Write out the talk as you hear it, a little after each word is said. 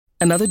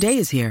Another day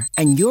is here,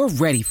 and you're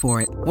ready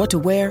for it. What to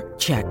wear?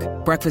 Check.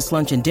 Breakfast,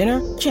 lunch, and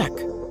dinner? Check.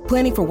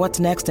 Planning for what's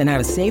next and how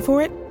to save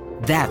for it?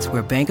 That's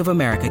where Bank of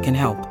America can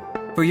help.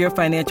 For your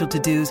financial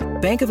to-dos,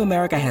 Bank of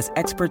America has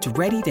experts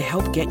ready to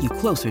help get you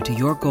closer to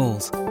your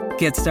goals.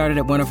 Get started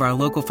at one of our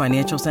local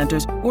financial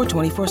centers or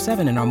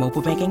 24/7 in our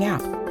mobile banking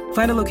app.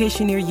 Find a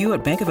location near you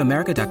at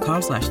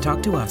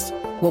bankofamerica.com/talktous.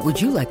 What would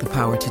you like the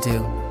power to do?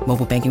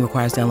 Mobile banking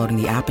requires downloading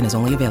the app and is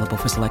only available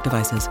for select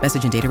devices.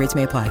 Message and data rates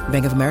may apply.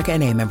 Bank of America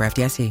N.A., member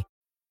FDIC.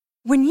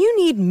 When you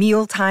need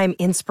mealtime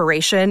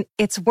inspiration,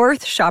 it's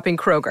worth shopping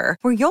Kroger,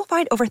 where you'll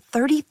find over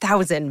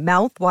 30,000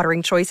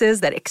 mouth-watering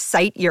choices that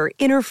excite your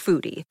inner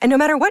foodie. And no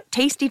matter what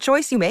tasty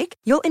choice you make,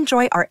 you'll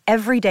enjoy our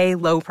everyday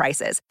low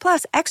prices,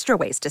 plus extra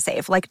ways to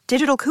save, like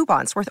digital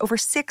coupons worth over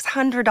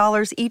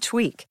 $600 each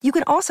week. You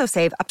can also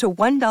save up to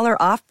 $1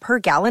 off per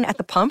gallon at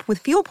the pump with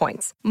fuel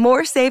points.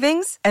 More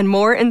savings and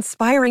more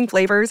inspiring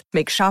flavors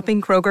make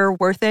shopping Kroger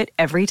worth it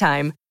every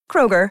time.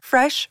 Kroger,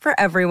 fresh for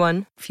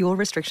everyone. Fuel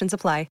restrictions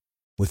apply.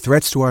 With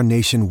threats to our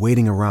nation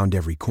waiting around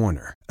every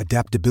corner,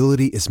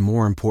 adaptability is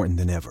more important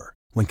than ever.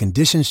 When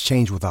conditions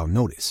change without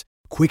notice,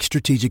 quick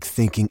strategic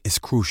thinking is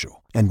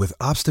crucial. And with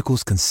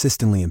obstacles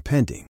consistently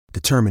impending,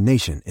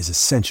 determination is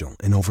essential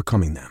in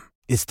overcoming them.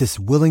 It's this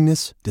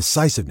willingness,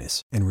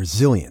 decisiveness, and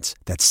resilience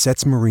that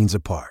sets Marines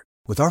apart.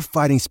 With our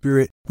fighting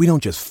spirit, we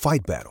don't just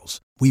fight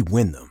battles, we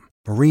win them.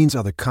 Marines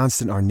are the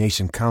constant our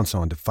nation counts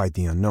on to fight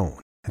the unknown.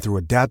 And through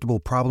adaptable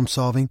problem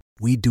solving,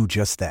 we do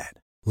just that.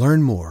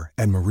 Learn more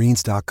at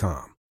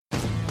marines.com.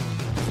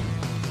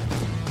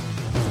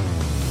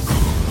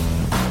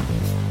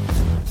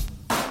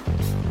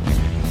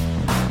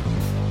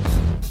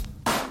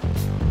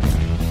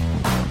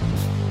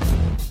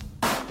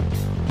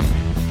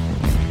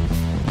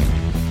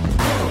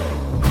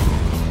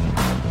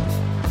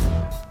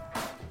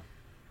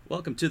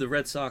 Welcome to the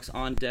Red Sox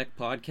On Deck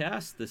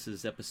podcast. This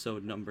is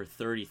episode number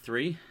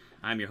 33.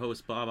 I'm your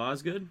host, Bob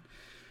Osgood.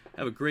 I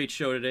have a great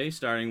show today,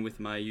 starting with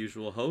my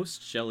usual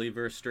host, Shelly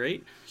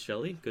Verstrate.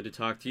 Shelly, good to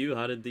talk to you.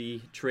 How did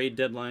the trade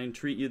deadline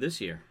treat you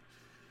this year?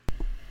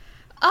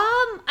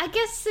 I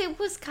guess it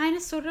was kind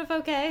of sort of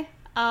okay.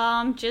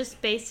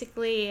 Just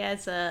basically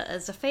as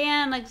a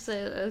fan, I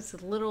was a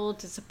little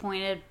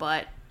disappointed,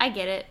 but I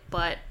get it.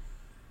 But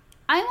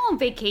I'm on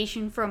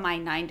vacation from my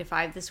 9 to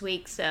 5 this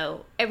week,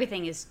 so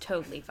everything is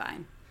totally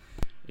fine.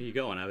 There you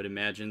go, and I would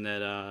imagine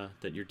that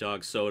that your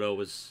dog Soto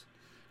was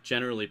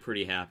generally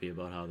pretty happy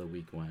about how the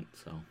week went.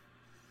 So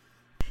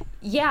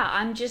yeah,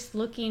 I'm just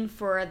looking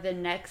for the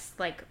next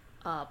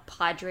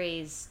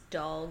Padres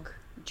dog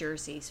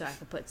jersey so I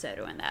can put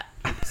Soto in that.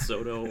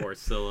 Soto or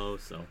Silo,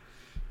 so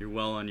you're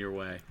well on your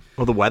way.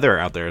 Well, the weather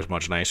out there is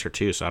much nicer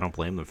too, so I don't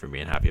blame them for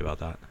being happy about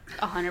that.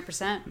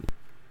 100%.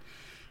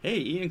 Hey,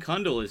 Ian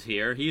Kundle is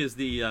here. He is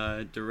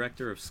the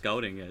director of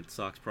scouting at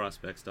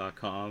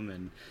SoxProspects.com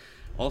and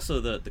also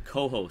the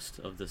co-host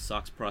of the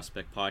Sox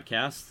Prospect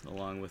podcast,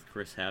 along with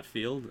Chris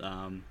Hatfield.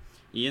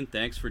 Ian,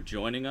 thanks for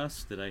joining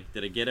us. Did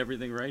I get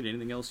everything right?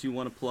 Anything else you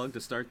want to plug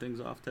to start things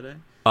off today?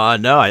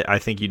 No, I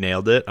think you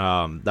nailed it.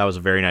 That was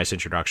a very nice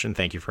introduction.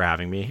 Thank you for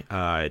having me.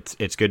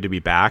 It's good to be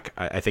back.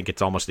 I think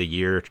it's almost a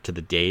year to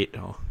the date.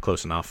 Oh,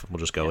 close enough. We'll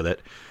just go with it.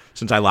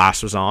 Since I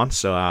last was on,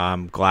 so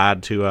I'm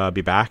glad to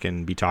be back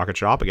and be talking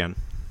shop again.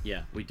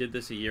 Yeah, we did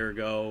this a year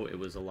ago. It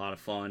was a lot of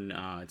fun.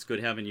 It's good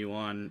having you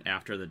on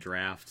after the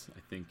draft. I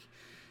think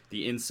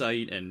the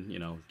insight and,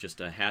 just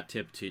a hat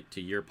tip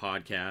to your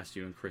podcast.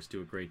 You and Chris do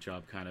a great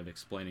job kind of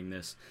explaining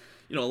this,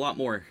 a lot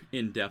more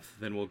in depth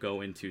than we'll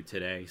go into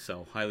today.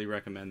 So highly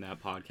recommend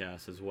that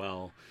podcast as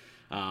well.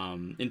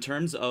 In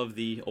terms of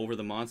the Over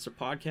the Monster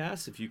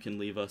podcast, if you can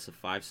leave us a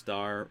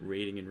 5-star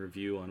rating and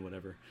review on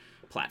whatever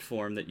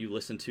platform that you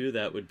listen to,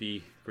 that would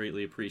be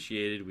greatly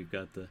appreciated. We've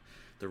got the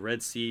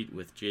Red Seat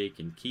with Jake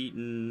and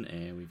Keaton,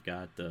 and we've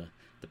got the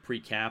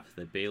pre-cap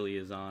that Bailey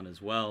is on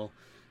as well.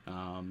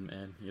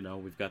 And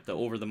we've got the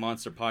Over the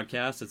Monster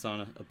podcast. It's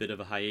on a bit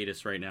of a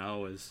hiatus right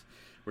now as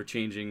we're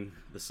changing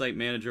the site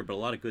manager, but a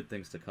lot of good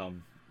things to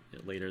come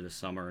later this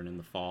summer and in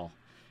the fall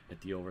at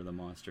the Over the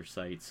Monster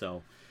site.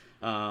 So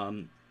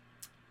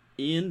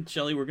Ian,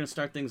 Shelly, we're going to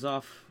start things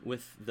off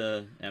with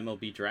the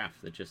MLB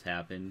draft that just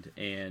happened,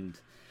 and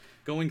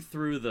going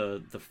through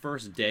the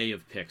first day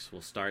of picks.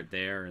 We'll start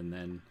there and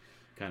then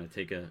kind of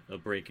take a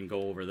break and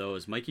go over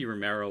those. Mikey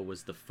Romero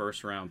was the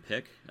first round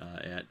pick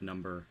at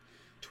number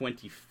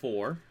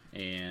 24,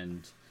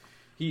 and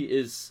he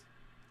is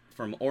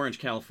from Orange,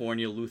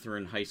 California,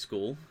 Lutheran High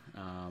School.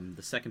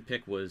 The second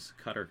pick was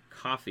Cutter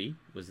Coffee,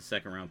 was the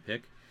second round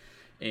pick,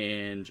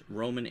 and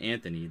Roman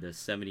Anthony, the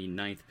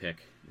 79th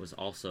pick, was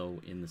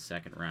also in the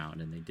second round.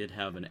 And they did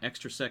have an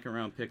extra second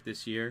round pick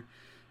this year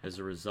as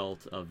a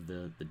result of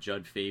the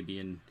Judd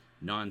Fabian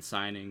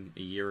non-signing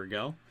a year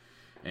ago.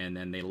 And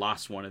then they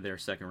lost one of their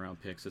second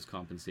round picks as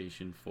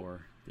compensation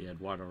for the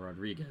Eduardo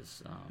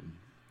Rodriguez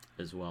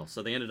as well.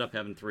 So they ended up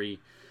having 3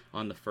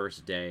 on the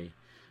first day.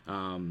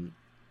 A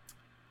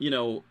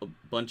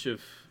bunch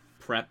of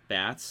prep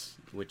bats,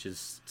 which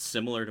is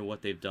similar to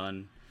what they've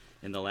done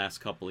in the last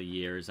couple of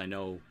years. I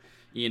know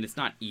Ian, it's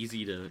not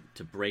easy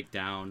to break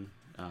down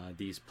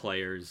these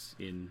players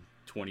in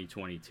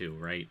 2022,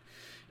 right?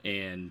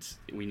 And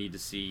we need to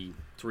see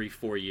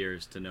 3-4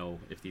 years to know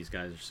if these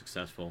guys are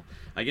successful.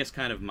 I guess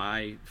kind of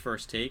my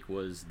first take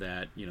was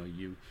that,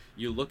 you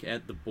look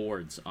at the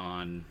boards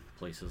on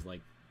places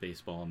like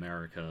Baseball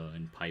America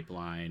and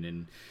Pipeline,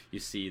 and you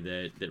see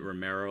that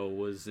Romero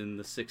was in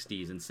the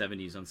 60s and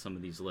 70s on some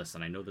of these lists.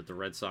 And I know that the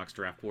Red Sox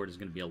draft board is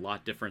going to be a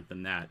lot different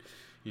than that.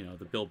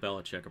 The Bill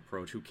Belichick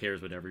approach, who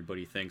cares what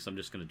everybody thinks? I'm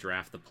just going to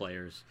draft the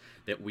players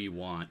that we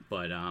want.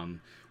 But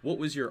what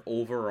was your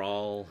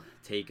overall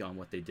take on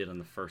what they did on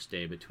the first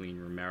day between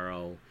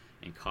Romero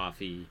and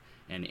Coffey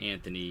and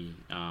Anthony?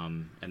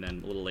 And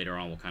then a little later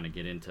on, we'll kind of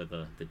get into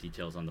the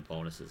details on the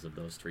bonuses of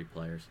those three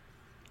players.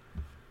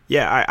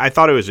 Yeah, I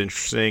thought it was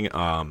interesting.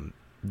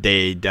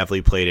 They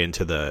definitely played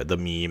into the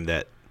meme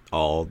that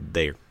all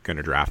they're going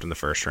to draft in the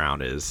first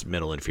round is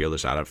middle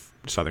infielders out of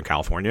Southern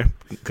California,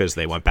 because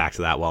they went back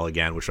to that well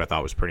again, which I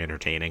thought was pretty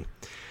entertaining.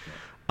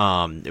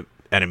 And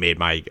it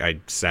made I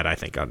said, I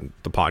think on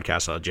the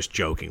podcast, just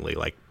jokingly,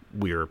 like,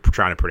 we were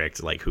trying to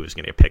predict like who was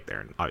going to get picked there,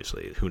 and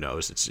obviously who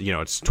knows. It's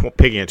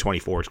picking at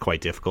 24 is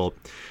quite difficult.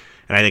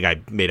 And I think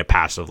I made a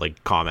passive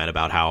comment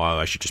about how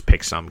I should just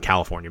pick some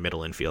California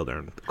middle infielder,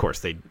 and of course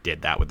they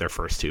did that with their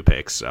first two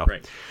picks. So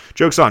right.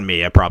 Joke's on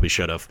me. I probably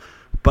should have.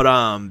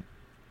 But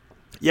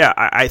yeah,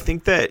 I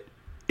think that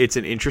it's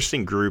an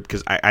interesting group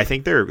because I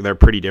think they're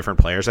pretty different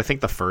players. I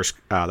think the first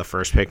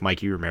pick,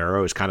 Mikey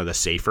Romero, is kind of the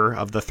safer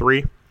of the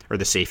three, or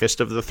the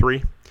safest of the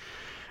three.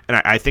 And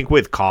I think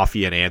with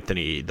Coffey and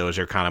Anthony, those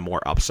are kind of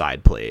more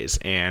upside plays.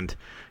 And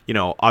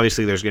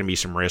obviously there's going to be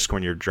some risk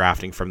when you're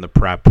drafting from the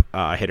prep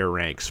hitter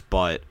ranks,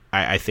 but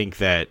I think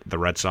that the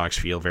Red Sox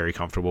feel very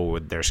comfortable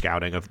with their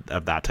scouting of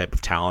that type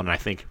of talent. And I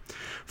think,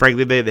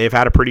 frankly, they've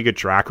had a pretty good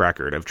track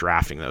record of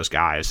drafting those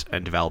guys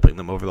and developing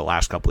them over the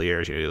last couple of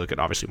years. You look at,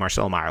 obviously,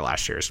 Marcelo Meyer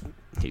last year.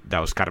 That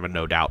was kind of a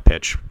no-doubt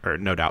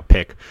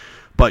pick.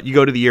 But you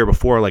go to the year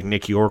before, like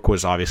Nick York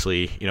was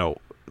obviously,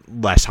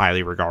 less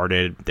highly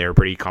regarded. They were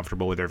pretty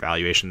comfortable with their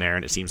valuation there,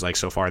 and it seems like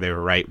so far they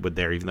were right with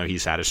there, even though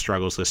he's had his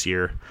struggles this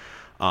year.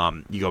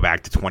 You go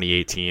back to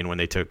 2018 when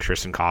they took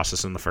Tristan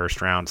Casas in the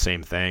first round,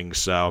 same thing.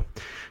 So,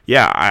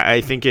 yeah,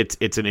 I think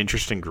it's an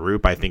interesting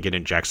group. I think it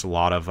injects a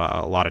lot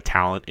of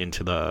talent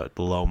into the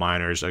low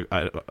minors,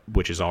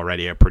 which is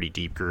already a pretty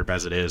deep group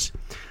as it is.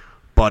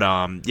 But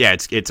yeah,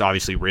 it's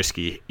obviously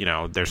risky.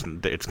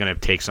 It's going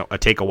to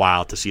take a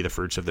while to see the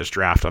fruits of this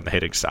draft on the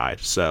hitting side.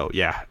 So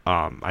yeah,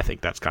 I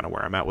think that's kind of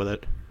where I'm at with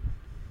it.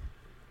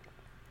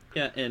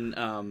 Yeah, and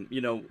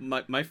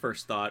my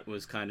first thought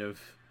was kind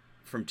of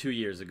from 2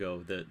 years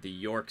ago, the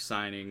York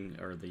signing,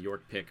 or the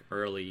York pick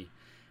early,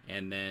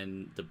 and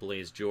then the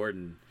Blaze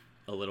Jordan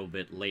a little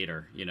bit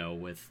later,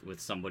 with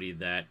somebody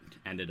that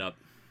ended up,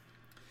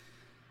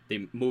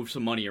 they moved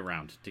some money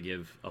around to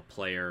give a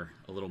player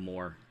a little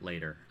more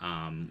later,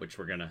 which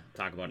we're going to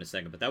talk about in a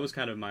second. But that was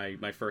kind of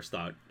my first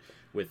thought,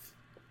 with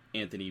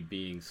Anthony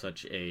being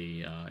such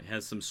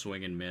has some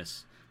swing and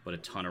miss, but a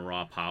ton of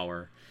raw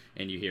power.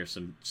 And you hear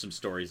some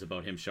stories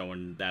about him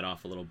showing that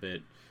off a little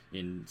bit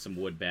in some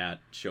wood bat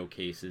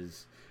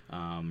showcases.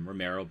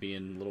 Romero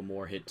being a little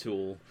more hit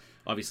tool.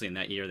 Obviously in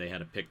that year they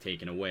had a pick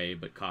taken away,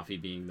 but Coffey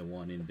being the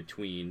one in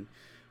between,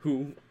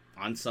 who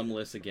on some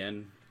lists,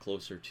 again,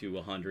 closer to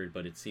 100,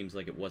 but it seems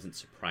like it wasn't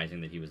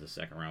surprising that he was a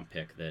second round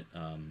pick, that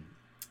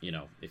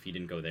if he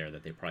didn't go there,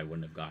 that they probably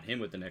wouldn't have got him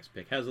with the next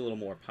pick. Has a little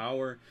more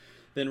power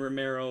than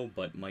Romero,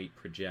 but might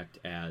project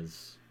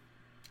as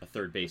a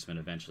third baseman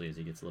eventually as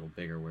he gets a little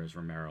bigger, whereas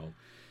Romero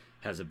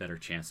has a better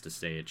chance to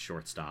stay at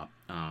shortstop.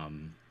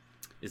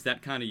 Is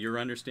that kind of your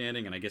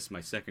understanding? And I guess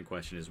my second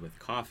question is, with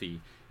Coffey,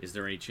 is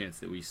there any chance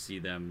that we see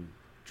them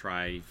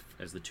try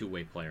as the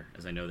two-way player,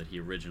 as I know that he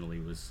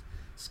originally was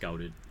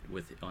scouted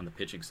on the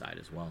pitching side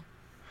as well?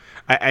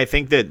 I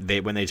think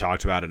that when they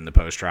talked about it in the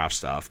post-draft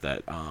stuff,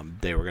 that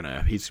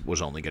he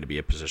was only going to be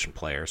a position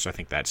player, so I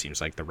think that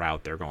seems like the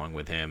route they're going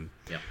with him.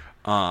 Yeah.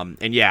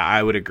 And yeah,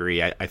 I would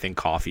agree. I think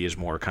Coffey is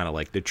more kind of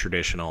like the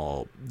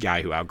traditional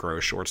guy who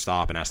outgrows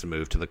shortstop and has to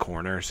move to the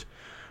corners,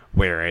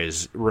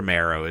 whereas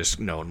Romero is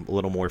known a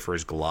little more for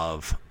his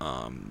glove.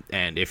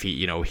 And if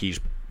he's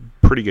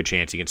pretty good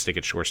chance he can stick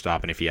at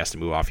shortstop, and if he has to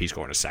move off, he's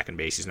going to second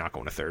base. He's not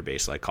going to third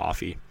base like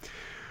Coffey.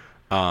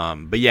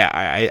 But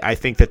yeah, I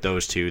think that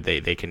those two,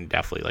 they can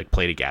definitely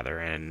play together,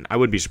 and I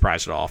wouldn't be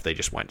surprised at all if they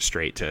just went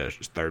straight to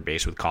third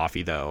base with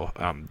Coffey, though.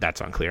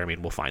 That's unclear. I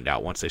mean, we'll find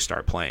out once they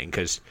start playing,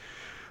 because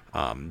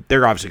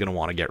they're obviously going to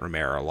want to get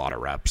Romero a lot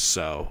of reps.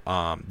 So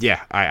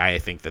yeah, I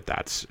think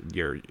that's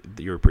you're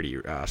pretty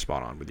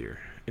spot on with your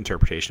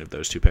interpretation of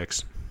those two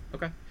picks.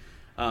 Okay.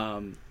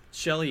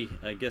 Shelley,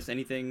 I guess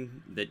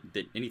anything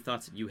any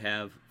thoughts that you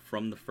have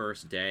from the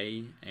first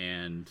day,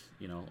 and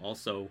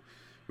also,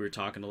 we were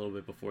talking a little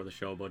bit before the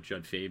show about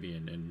Jud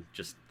Fabian, and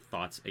just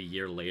thoughts a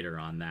year later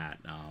on that.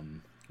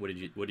 What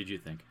did you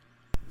think?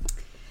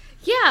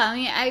 Yeah, I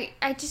mean,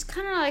 I just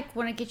kind of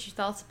want to get your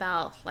thoughts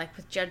about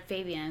with Jud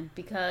Fabian,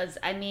 because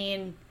I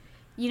mean,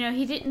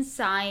 he didn't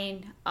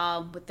sign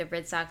with the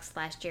Red Sox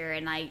last year,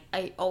 and I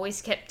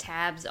always kept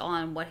tabs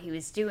on what he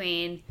was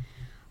doing,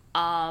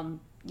 in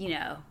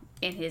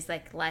his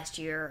last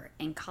year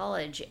in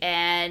college.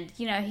 And,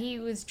 he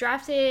was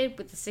drafted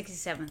with the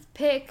 67th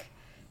pick,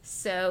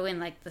 so in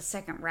the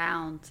second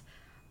round.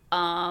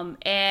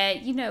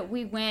 And,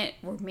 we went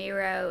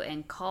Romero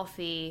and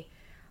Coffey.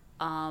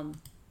 What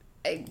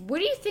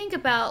do you think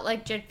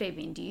about Jed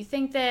Fabian? Do you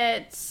think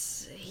that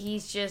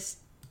he's just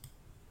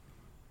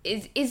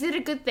is it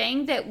a good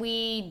thing that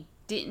we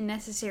didn't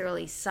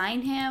necessarily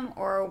sign him,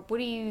 or what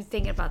do you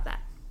think about that?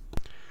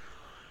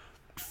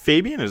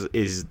 Fabian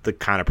is the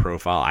kind of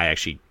profile I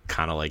actually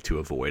kind of like to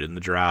avoid in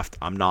the draft.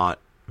 I'm not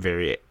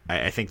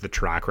I think the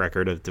track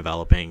record of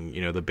developing,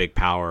 the big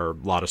power, a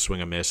lot of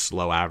swing and miss,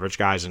 low average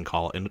guys in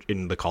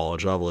the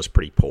college level is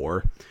pretty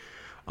poor.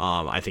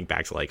 I think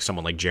back to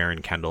someone like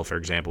Jaron Kendall, for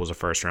example, was a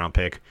first round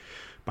pick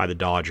by the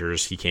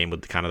Dodgers. He came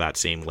with kind of that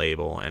same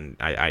label, and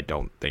I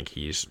don't think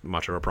he's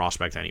much of a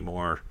prospect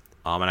anymore.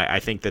 And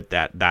I think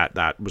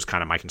that was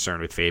kind of my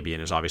concern with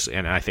Fabian, is obviously,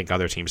 and I think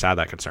other teams had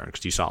that concern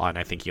because you saw it, and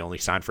I think he only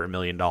signed for $1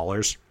 million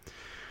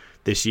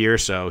this year,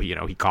 so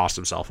he cost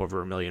himself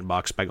over $1 million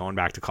by going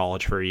back to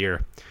college for a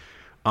year.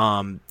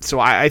 So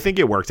I think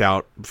it worked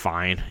out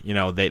fine.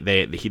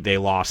 They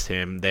lost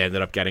him. They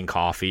ended up getting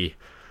Coffey.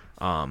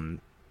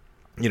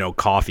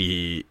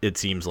 Coffey, it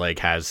seems like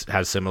has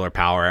similar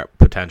power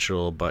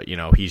potential, but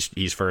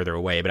he's further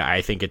away. But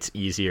I think it's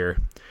easier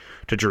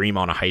to dream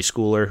on a high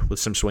schooler with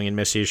some swing and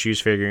miss issues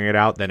figuring it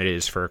out than it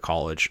is for a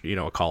college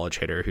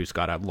hitter who's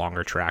got a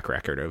longer track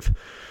record of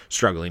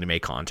struggling to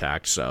make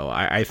contact. So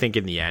I think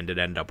in the end it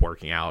ended up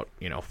working out,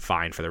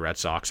 fine for the Red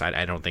Sox.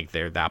 I don't think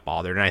they're that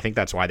bothered, and I think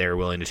that's why they were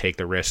willing to take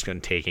the risk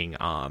in taking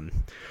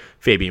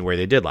Fabian where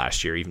they did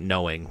last year, even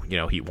knowing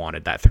he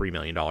wanted that $3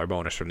 million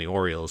bonus from the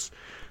Orioles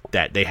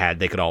that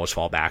they could always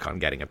fall back on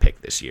getting a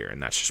pick this year,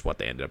 and that's just what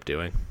they ended up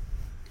doing.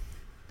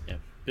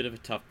 Bit of a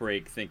tough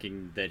break,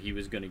 thinking that he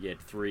was going to get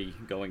 3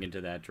 going into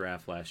that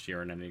draft last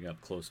year and ending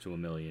up close to $1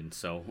 million.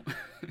 So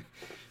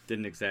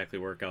didn't exactly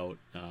work out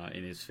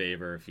in his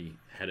favor if he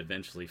had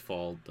eventually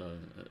fallen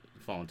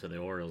to the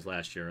Orioles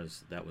last year,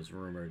 as that was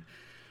rumored.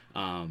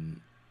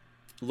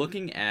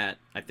 Looking at,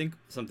 I think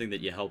something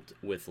that you helped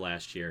with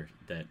last year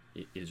that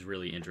is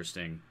really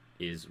interesting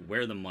is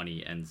where the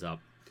money ends up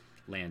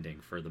landing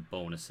for the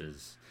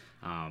bonuses,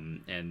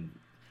 and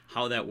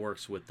how that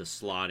works with the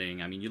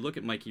slotting. I mean, you look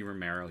at Mikey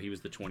Romero, he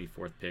was the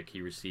 24th pick,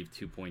 he received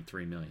 $2.3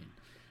 million.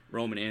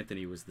 Roman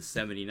Anthony was the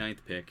 79th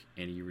pick,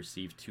 and he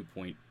received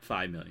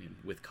 $2.5 million,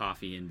 with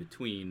Coffey in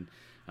between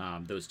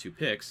those two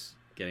picks,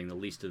 getting the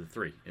least of the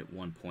 3 at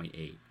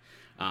 $1.8.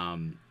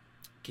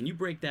 Can you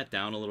break that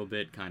down a little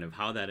bit, kind of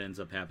how that ends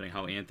up happening,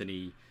 how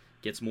Anthony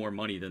gets more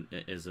money than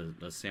as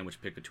a sandwich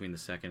pick between the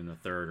second and the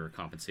third, or a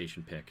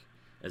compensation pick,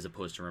 as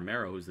opposed to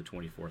Romero, who's the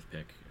 24th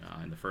pick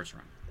in the first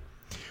round?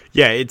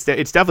 Yeah, it's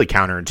definitely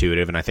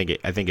counterintuitive, and I think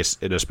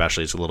it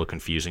especially is a little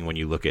confusing when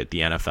you look at the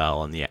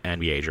NFL and the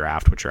NBA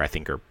draft, which I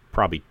think are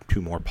probably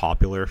two more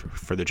popular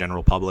for the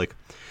general public.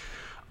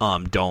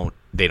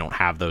 They don't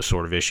have those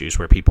sort of issues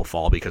where people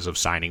fall because of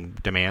signing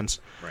demands.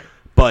 Right.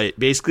 But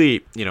basically,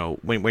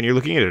 when you're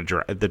looking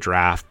at the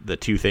draft, the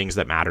two things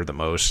that matter the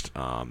most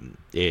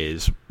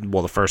is,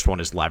 well, the first one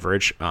is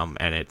leverage,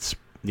 and it's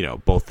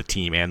both the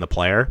team and the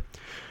player.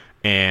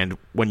 And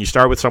when you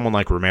start with someone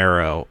like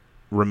Romero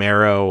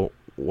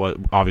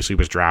obviously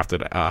was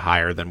drafted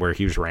higher than where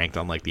he was ranked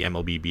on the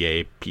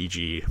MLB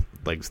PG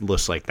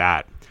lists like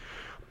that.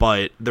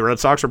 But the Red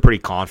Sox were pretty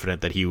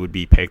confident that he would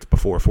be picked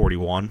before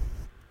 41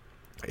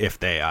 if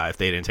they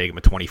didn't take him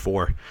at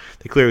 24.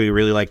 They clearly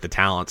really like the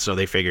talent, so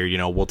they figure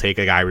we'll take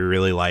a guy we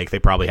really like. They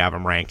probably have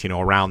him ranked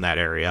around that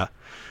area,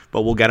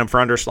 but we'll get him for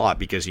under slot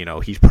because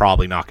he's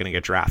probably not going to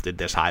get drafted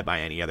this high by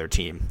any other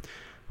team.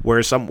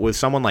 Whereas with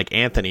someone like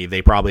Anthony,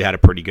 they probably had a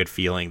pretty good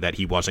feeling that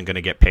he wasn't going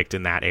to get picked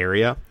in that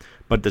area.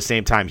 But at the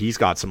same time, he's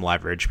got some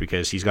leverage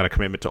because he's got a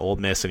commitment to Ole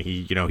Miss, and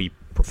he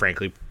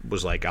frankly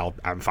was like,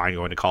 I'm fine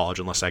going to college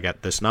unless I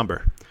get this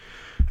number.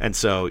 And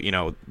so,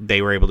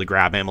 they were able to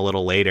grab him a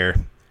little later,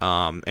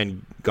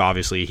 and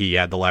obviously he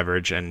had the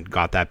leverage and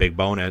got that big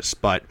bonus.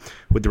 But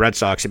with the Red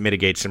Sox, it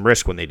mitigates some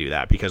risk when they do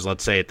that, because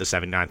let's say at the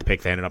 79th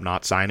pick they ended up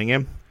not signing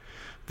him,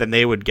 then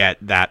they would get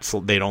that.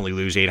 They'd only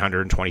lose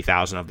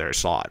 $820,000 of their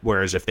slot.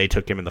 Whereas if they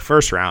took him in the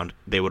first round,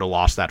 they would have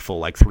lost that full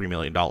 $3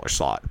 million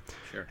slot.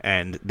 Sure.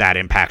 And that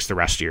impacts the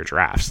rest of your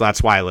draft. So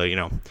that's why,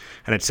 and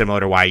it's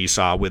similar to why you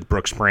saw with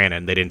Brooks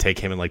Brannon, they didn't take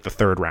him in the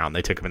third round.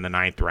 They took him in the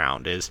 9th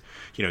round.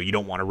 You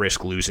don't want to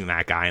risk losing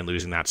that guy and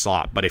losing that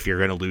slot. But if you're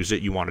going to lose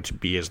it, you want it to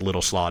be as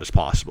little slot as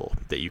possible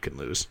that you can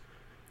lose.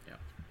 Yeah.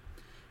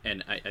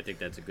 And I think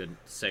that's a good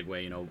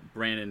segue.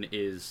 Brannon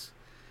is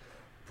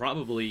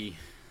probably,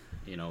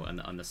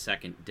 on the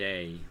second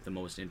day, the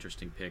most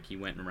interesting pick. He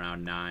went in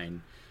round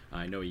 9.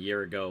 I know a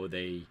year ago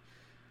they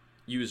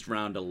used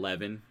round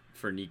 11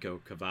 for Nico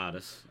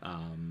Cavadas,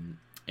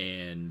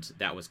 and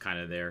that was kind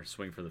of their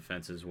swing for the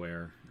fences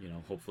where,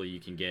 hopefully you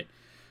can get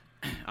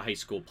a high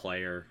school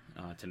player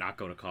to not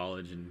go to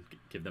college and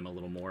give them a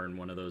little more in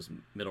one of those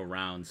middle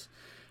rounds.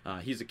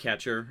 He's a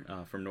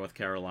catcher from North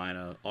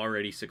Carolina,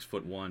 already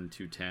 6'1",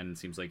 210.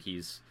 Seems like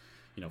he's,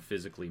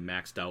 physically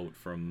maxed out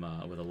from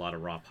with a lot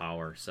of raw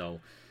power. So,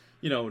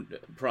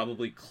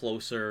 probably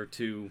closer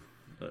to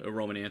a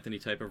Roman Anthony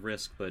type of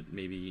risk, but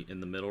maybe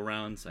in the middle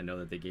rounds. I know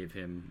that they gave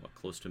him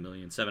close to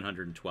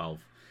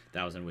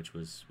 $1,712,000, which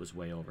was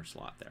way over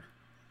slot there.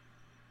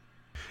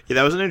 Yeah,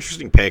 that was an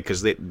interesting pick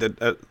because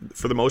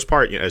for the most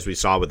part, as we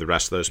saw with the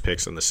rest of those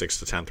picks in the 6th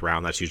to 10th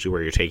round, that's usually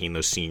where you're taking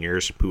those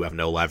seniors who have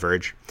no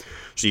leverage,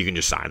 so you can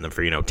just sign them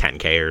for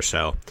 $10K or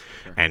so,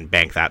 sure, and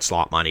bank that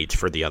slot money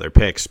for the other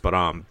picks.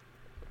 But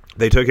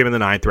they took him in the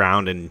 9th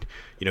round, and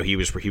he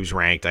was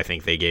ranked. I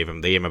think they gave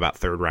him about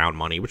 3rd round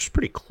money, which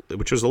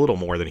was a little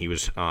more than he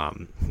was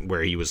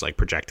where he was like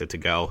projected to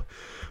go.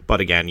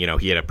 But again,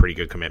 he had a pretty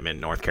good commitment.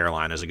 North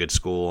Carolina is a good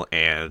school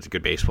and it's a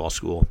good baseball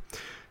school.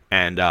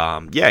 And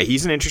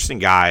he's an interesting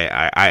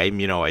guy.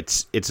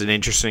 It's an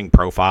interesting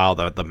profile.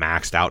 The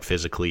maxed out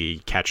physically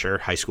catcher,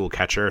 high school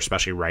catcher,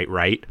 especially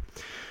right.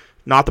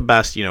 Not the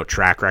best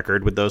track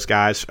record with those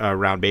guys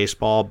around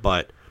baseball,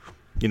 but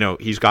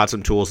he's got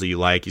some tools that you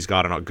like. He's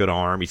got a good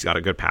arm. He's got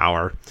a good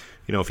power.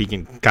 If he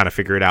can kind of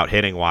figure it out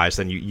hitting wise,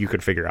 then you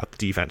could figure out the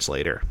defense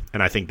later.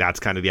 And I think that's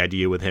kind of the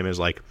idea with him is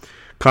like,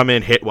 come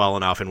in, hit well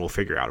enough, and we'll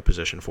figure out a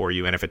position for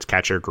you. And if it's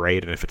catcher,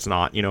 great. And if it's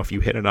not, if you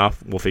hit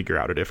enough, we'll figure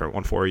out a different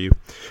one for you.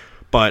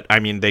 But, I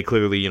mean, they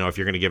clearly, if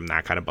you're going to give him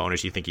that kind of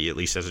bonus, you think he at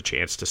least has a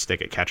chance to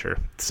stick at catcher.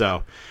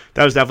 So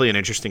that was definitely an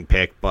interesting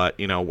pick. But,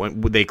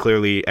 when they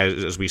clearly,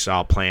 as we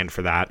saw, planned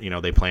for that.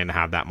 They plan to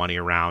have that money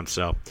around.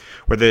 So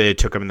whether they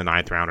took him in the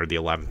 9th round or the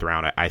 11th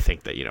round, I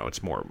think that,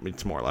 it's more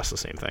or less the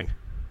same thing.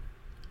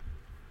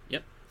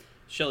 Yep.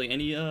 Shelly,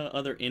 any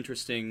other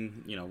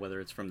interesting, whether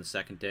it's from the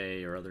second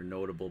day or other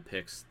notable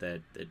picks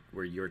that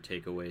were your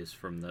takeaways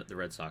from the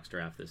Red Sox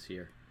draft this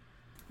year?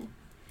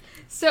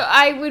 So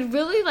I would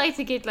really like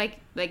to get like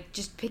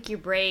just pick your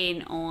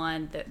brain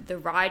on the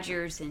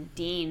Rogers and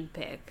Dean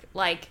pick.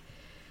 Like,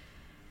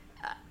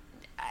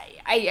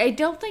 I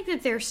don't think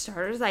that they're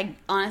starters. I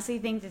honestly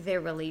think that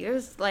they're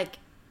relievers. Like,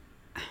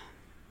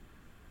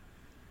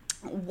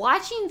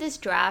 watching this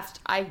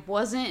draft, I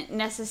wasn't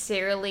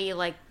necessarily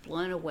like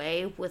blown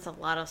away with a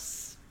lot of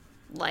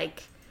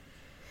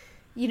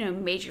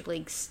major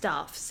league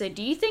stuff. So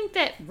do you think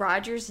that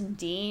Rogers and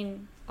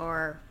Dean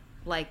are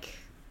like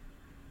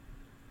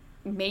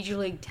major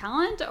league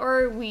talent,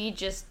 or are we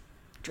just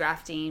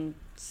drafting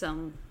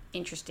some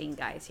interesting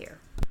guys here?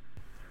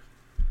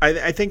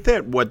 I think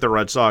that what the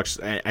Red Sox,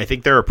 I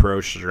think their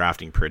approach to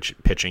drafting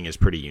pitching is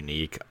pretty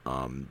unique.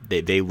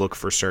 They look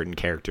for certain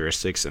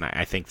characteristics, and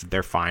I think that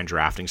they're fine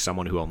drafting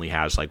someone who only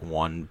has like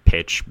one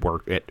pitch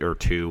work or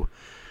two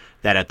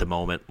that at the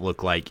moment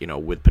look like,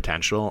 with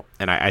potential.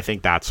 And I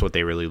think that's what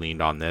they really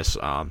leaned on this.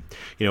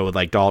 With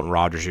like Dalton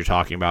Rogers, you're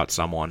talking about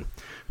someone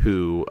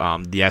who,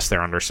 yes,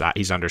 they're undersized.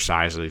 He's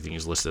undersized. I think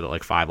he's listed at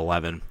like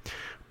 5'11",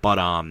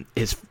 but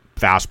his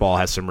fastball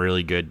has some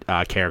really good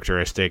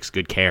characteristics,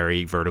 good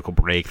carry, vertical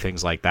break,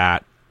 things like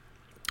that,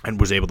 and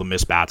was able to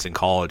miss bats in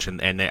college.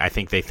 And I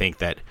think they think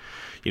that,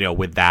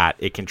 with that,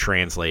 it can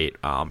translate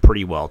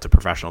pretty well to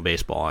professional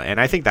baseball. And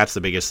I think that's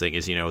the biggest thing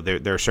is,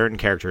 there are certain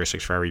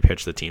characteristics for every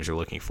pitch that teams are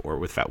looking for,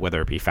 with whether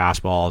it be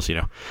fastballs,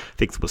 I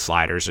think with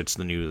sliders, it's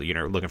the new,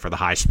 looking for the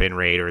high spin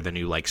rate, or the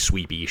new like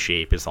sweepy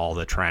shape is all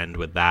the trend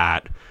with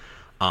that.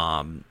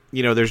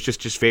 There's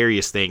just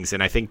various things.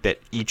 And I think that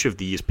each of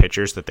these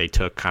pitchers that they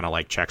took kind of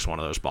like checks one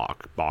of those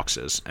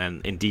boxes.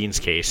 And in Dean's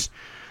case,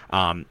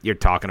 you're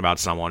talking about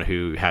someone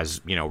who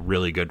has,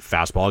 really good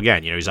fastball.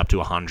 Again, he's up to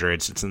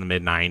 100, sits in the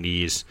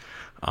mid-90s.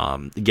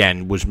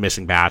 Again, was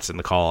missing bats in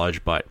the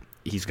college, but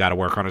he's got to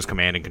work on his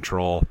command and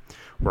control,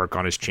 work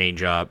on his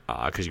changeup,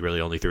 because he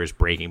really only threw his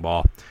breaking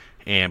ball,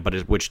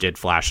 which did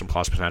flash some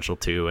plus potential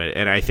too.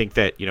 And I think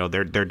that,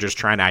 they're just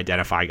trying to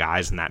identify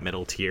guys in that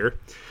middle tier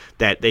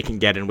that they can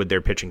get in with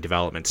their pitching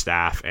development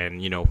staff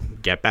and,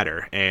 get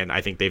better. And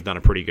I think they've done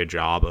a pretty good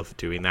job of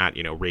doing that,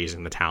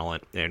 raising the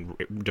talent and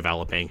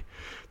developing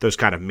those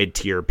kind of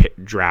mid-tier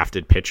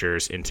drafted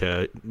pitchers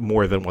into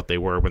more than what they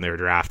were when they were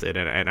drafted.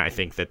 And I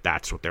think that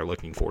that's what they're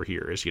looking for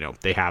here is,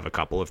 they have a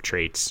couple of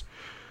traits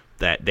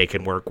that they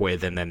can work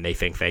with, and then they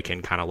think they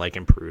can kind of like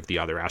improve the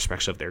other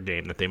aspects of their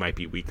game that they might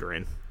be weaker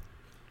in.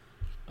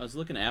 I was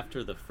looking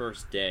after the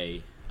first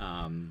day.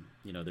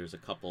 There's a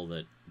couple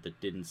that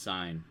didn't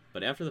sign,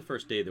 but after the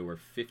first day, there were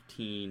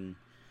 15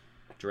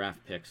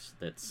 draft picks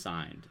that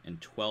signed,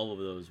 and 12 of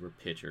those were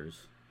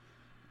pitchers,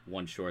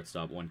 one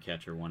shortstop, one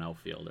catcher, one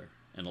outfielder,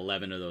 and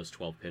 11 of those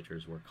 12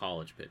 pitchers were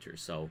college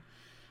pitchers. So,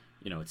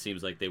 it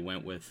seems like they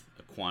went with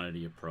a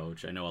quantity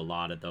approach. I know a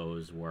lot of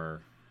those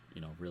were,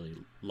 really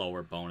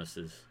lower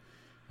bonuses,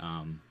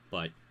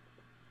 but,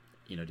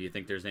 do you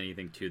think there's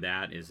anything to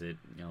that? Is it,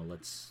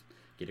 let's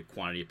get a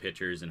quantity of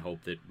pitchers and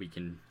hope that we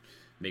can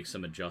make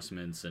some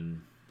adjustments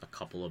and a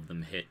couple of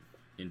them hit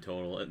in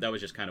total? That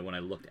was just kind of when I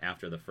looked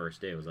after the first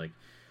day. It was like,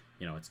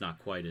 it's not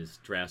quite as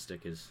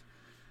drastic as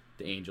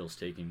the Angels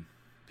taking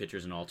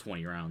pitchers in all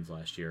 20 rounds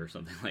last year or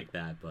something like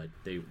that, but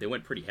they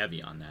went pretty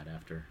heavy on that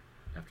after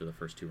the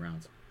first 2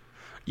 rounds.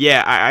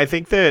 Yeah, I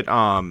think that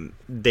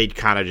they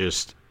kind of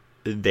just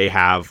they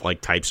have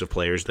like types of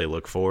players they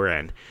look for,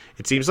 and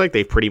it seems like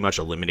they've pretty much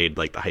eliminated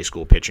like the high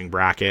school pitching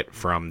bracket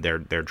from their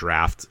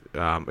draft,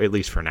 at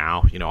least for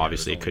now. You know,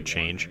 obviously it could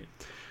change. One,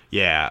 right?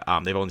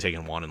 Yeah, they've only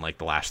taken one in like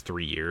the last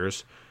 3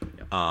 years.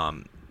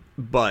 Yep.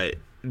 But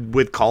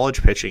with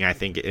college pitching, I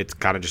think it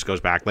kind of just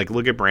goes back. Like,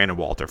 look at Brandon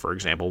Walter, for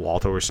example.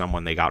 Walter was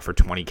someone they got for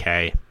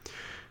 $20K.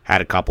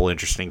 Had a couple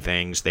interesting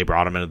things. They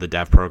brought him into the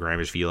dev program.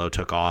 His velo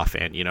took off,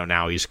 and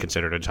now he's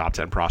considered a top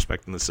 10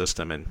 prospect in the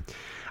system. And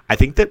I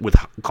think that with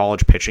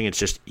college pitching, it's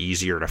just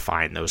easier to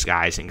find those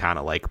guys and kind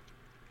of like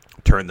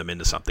turn them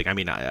into something. I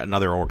mean,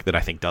 another org that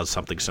I think does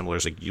something similar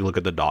is like you look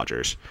at the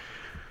Dodgers.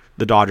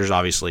 The Dodgers,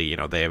 obviously,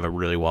 they have a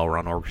really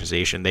well-run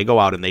organization. They go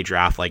out and they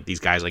draft like these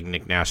guys like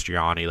Nick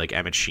Mastriani, like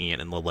Emmett Sheehan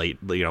in the late,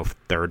 3rd,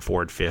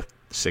 4th, 5th,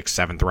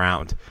 6th, 7th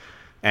round.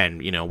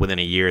 And, within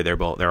a year,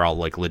 they're all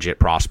like legit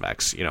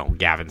prospects,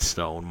 Gavin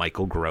Stone,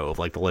 Michael Grove,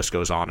 like the list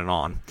goes on and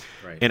on.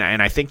 Right.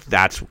 And I think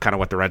that's kind of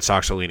what the Red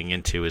Sox are leaning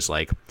into is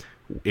like,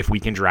 if we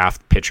can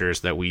draft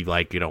pitchers that we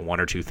like, 1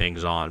 or 2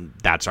 things on,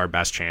 that's our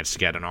best chance to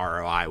get an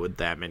ROI with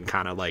them and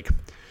kind of like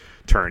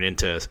turn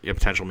into a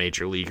potential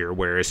major leaguer.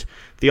 Whereas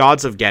the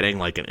odds of getting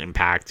like an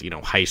impact,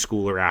 high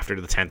schooler after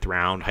the 10th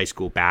round, high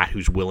school bat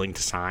who's willing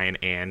to sign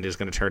and is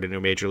going to turn into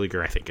a major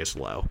leaguer, I think is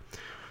low.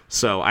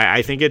 So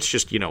I think it's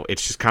just,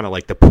 it's just kind of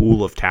like the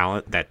pool of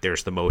talent that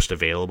there's the most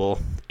available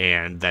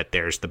and that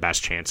there's the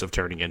best chance of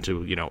turning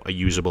into, a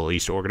usable, at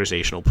least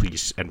organizational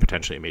piece and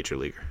potentially a major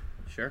leaguer.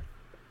 Sure.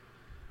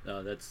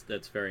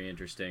 That's very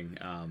interesting.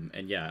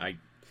 And yeah,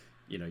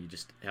 you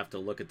just have to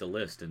look at the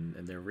list, and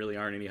there really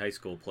aren't any high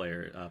school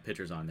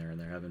pitchers on there, and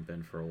there haven't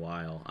been for a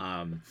while.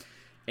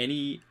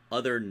 Any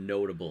other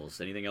notables?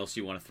 Anything else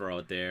you want to throw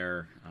out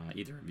there,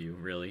 either of you,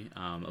 really,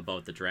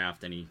 about the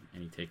draft? Any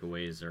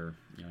takeaways or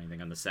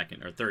anything on the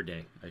second or third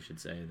day, I should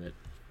say, that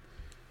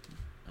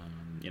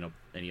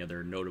any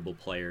other notable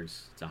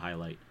players to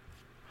highlight?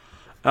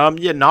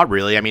 Yeah, not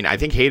really. I mean, I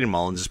think Hayden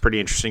Mullins is pretty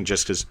interesting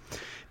just because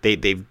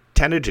they've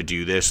tended to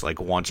do this like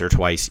once or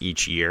twice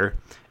each year,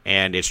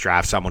 and it's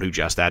draft someone who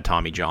just had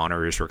Tommy John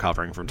or is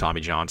recovering from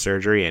Tommy John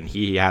surgery, and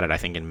he had it, I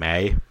think, in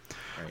May.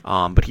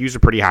 Right. But he was a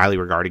pretty highly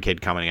regarded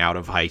kid coming out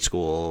of high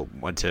school,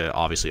 went to,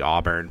 obviously,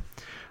 Auburn,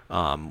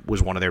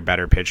 was one of their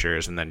better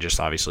pitchers, and then just,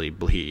 obviously,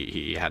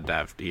 he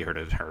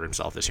hurt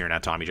himself this year and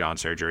had Tommy John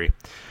surgery.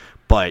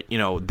 But,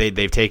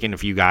 they've taken a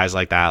few guys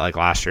like that. Like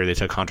last year, they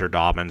took Hunter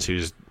Dobbins,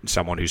 who's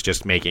someone who's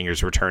just making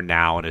his return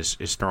now and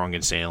is throwing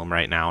in Salem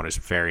right now and is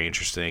very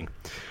interesting.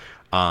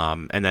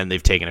 And then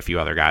they've taken a few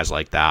other guys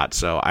like that.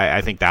 So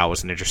I think that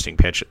was an interesting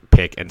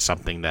pick and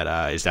something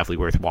that is definitely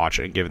worth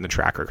watching, given the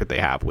track record they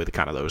have with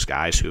kind of those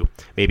guys who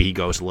maybe he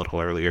goes a little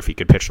earlier if he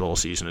could pitch the whole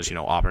season as,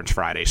 Auburn's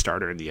Friday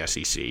starter in the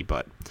SEC.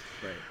 But,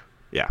 right.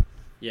 Yeah.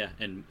 Yeah,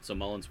 and so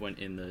Mullins went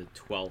in the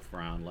 12th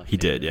round. He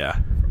did, yeah.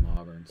 From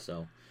Auburn,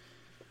 so...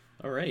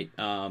 All right.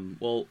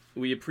 Well,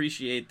 we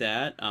appreciate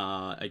that.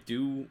 I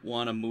do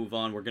want to move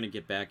on. We're going to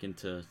get back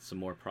into some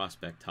more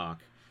prospect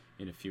talk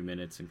in a few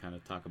minutes and kind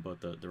of talk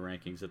about the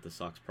rankings at the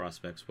Sox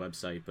Prospects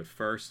website. But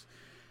first,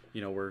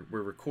 we're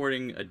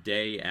recording a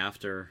day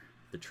after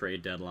the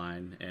trade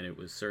deadline, and it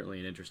was certainly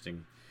an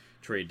interesting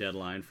trade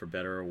deadline for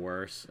better or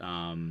worse.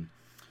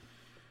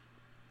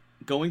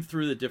 Going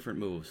through the different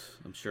moves,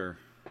 I'm sure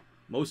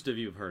most of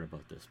you have heard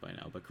about this by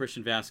now, but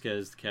Christian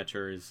Vasquez, the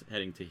catcher, is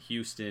heading to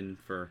Houston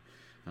for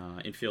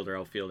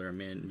outfielder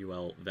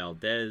Emmanuel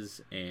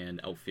Valdez, and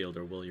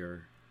outfielder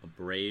Wilyer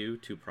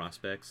Abreu, 2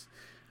 prospects.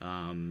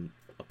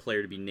 A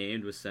player to be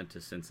named was sent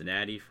to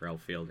Cincinnati for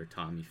outfielder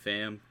Tommy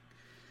Pham.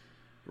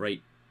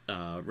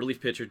 Relief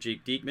pitcher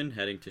Jake Diekman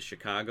heading to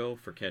Chicago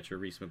for catcher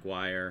Reese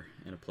McGuire,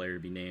 and a player to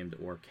be named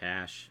Or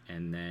Cash.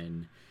 And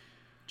then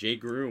Jay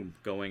Groom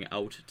going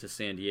out to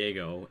San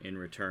Diego in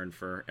return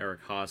for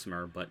Eric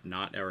Hosmer, but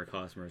not Eric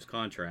Hosmer's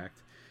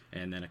contract.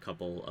 And then a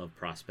couple of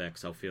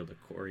prospects, outfielder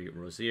Corey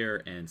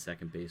Rosier and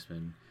second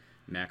baseman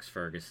Max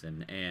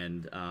Ferguson.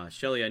 And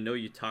Shelly, I know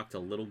you talked a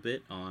little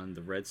bit on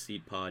the Red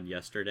Seat Pod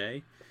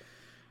yesterday,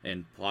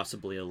 and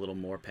possibly a little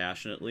more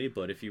passionately,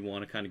 but if you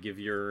want to kind of give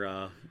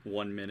your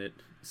 1-minute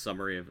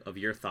summary of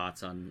your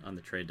thoughts on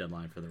the trade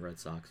deadline for the Red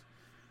Sox.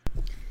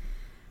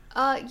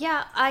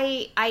 Yeah,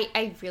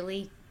 I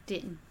really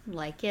didn't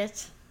like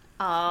it,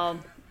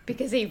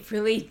 because it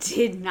really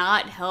did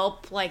not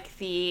help like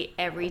the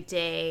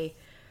everyday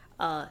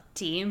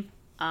team.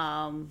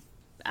 I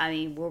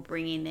mean, we're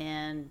bringing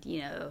in,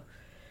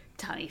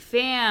 Tommy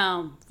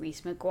Pham,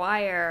 Reese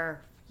McGuire,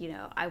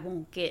 I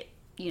won't get,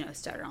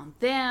 started on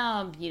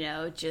them,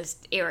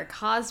 just Eric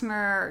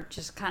Hosmer,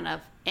 just kind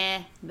of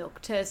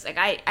milquetoast. Like,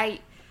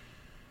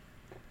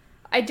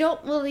 I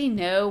don't really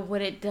know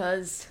what it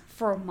does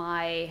for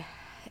my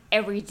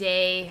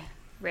everyday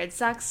Red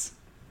Sox,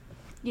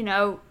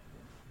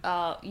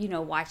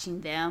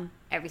 watching them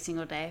every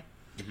single day.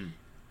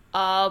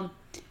 Mm-hmm.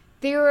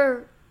 There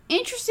were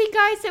interesting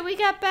guys that we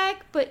got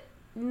back, but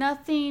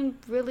nothing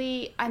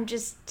really. I'm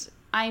just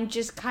I'm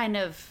just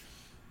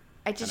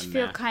I just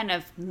feel kind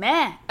of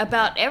meh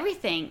about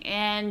everything.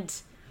 And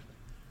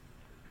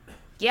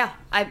yeah,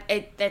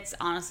 that's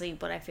honestly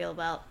what I feel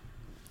about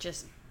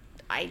just,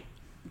 I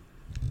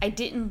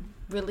didn't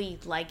really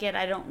like it.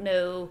 I don't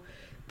know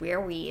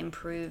where we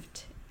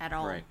improved at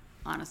all,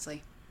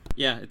 honestly.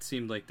 Yeah, it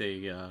seemed like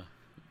they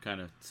kind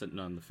of sitting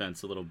on the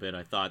fence a little bit.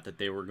 I thought that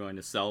they were going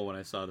to sell when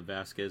I saw the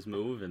Vasquez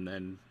move, and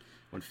then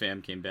when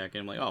Pham came back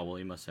in, I'm like, oh, well,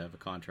 he must have a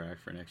contract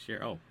for next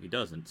year. Oh, he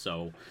doesn't.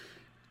 So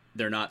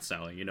they're not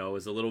selling. It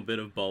was a little bit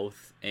of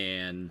both,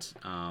 and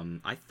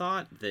I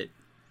thought that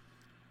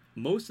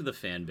most of the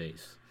fan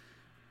base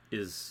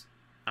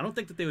I don't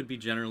think that they would be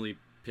generally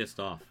pissed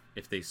off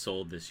if they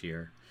sold this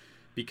year,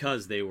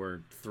 because they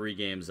were 3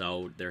 games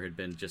out. There had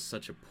been just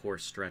such a poor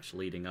stretch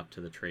leading up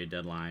to the trade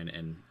deadline,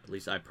 and at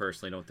least I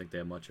personally don't think they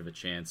have much of a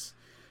chance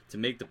to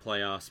make the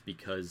playoffs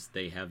because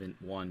they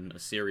haven't won a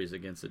series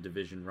against a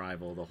division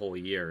rival the whole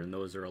year, and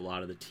those are a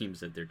lot of the teams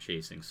that they're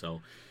chasing.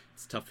 So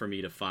it's tough for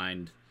me to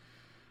find,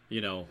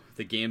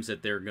 the games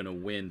that they're going to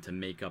win to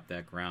make up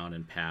that ground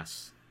and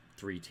pass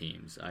 3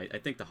 teams. I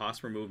think the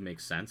Hosmer move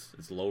makes sense.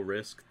 It's low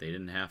risk. They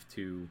didn't have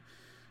to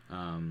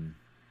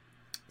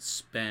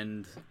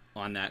spend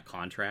on that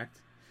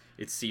contract.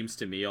 It seems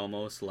to me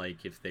almost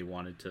like if they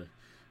wanted to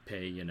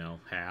pay,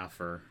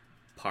 half or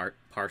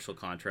partial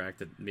contract,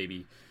 that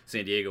maybe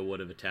San Diego would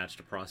have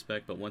attached a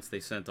prospect, but once they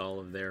sent all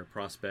of their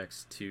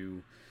prospects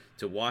to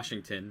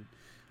Washington,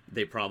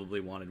 they probably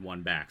wanted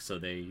one back. So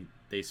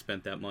they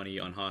spent that money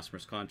on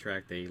Hosmer's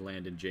contract. They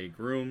landed Jay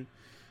Groom,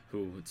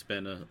 who it's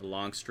been a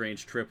long,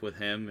 strange trip with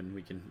him, and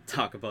we can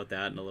talk about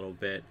that in a little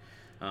bit,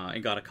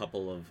 and got a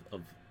couple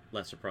of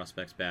lesser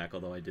prospects back,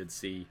 although I did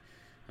see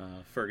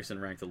Ferguson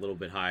ranked a little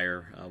bit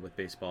higher with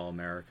Baseball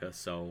America,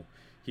 so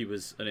he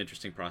was an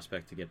interesting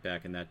prospect to get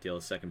back in that deal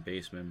as second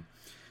baseman.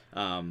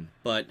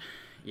 But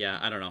yeah,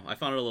 I don't know. I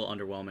found it a little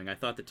underwhelming. I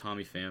thought that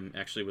Tommy Pham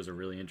actually was a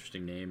really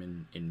interesting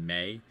name in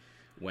May,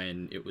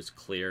 when it was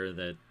clear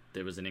that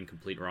there was an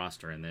incomplete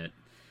roster and that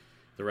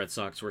the Red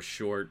Sox were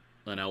short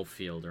an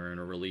outfielder and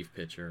a relief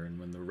pitcher. And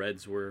when the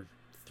Reds were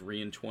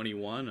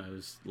 3-21, I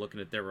was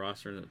looking at their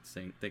roster and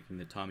thinking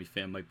that Tommy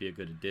Pham might be a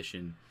good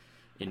addition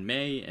in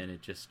May, and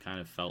it just kind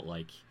of felt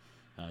like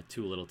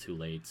too little too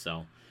late.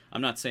 So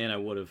I'm not saying I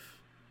would have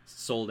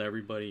sold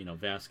everybody,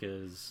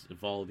 Vasquez,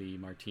 Evaldi,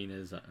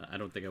 Martinez. I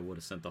don't think I would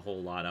have sent the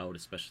whole lot out,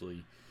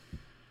 especially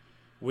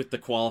with the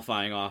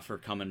qualifying offer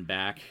coming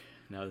back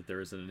now that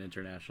there isn't an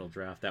international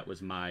draft. That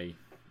was my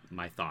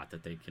thought,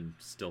 that they can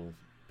still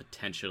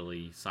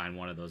potentially sign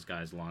one of those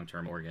guys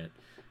long-term or get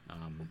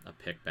a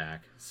pick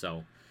back.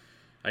 So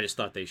I just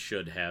thought they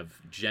should have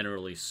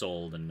generally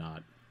sold and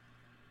not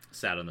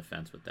sat on the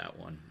fence with that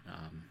one.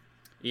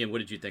 Ian, what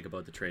did you think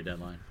about the trade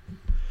deadline?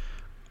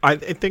 I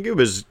think it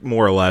was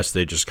more or less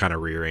they just kind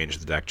of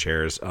rearranged the deck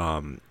chairs.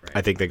 Right. I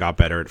think they got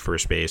better at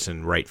first base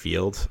and right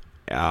field,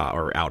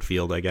 or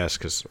outfield, I guess,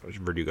 because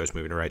Verdugo's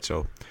moving to right.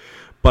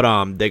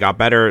 But they got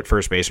better at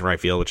first base and right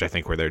field, which I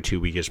think were their 2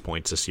 weakest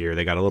points this year.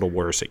 They got a little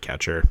worse at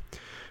catcher.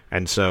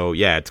 And so,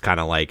 yeah, it's kind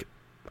of like,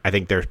 I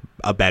think they're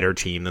a better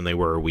team than they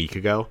were a week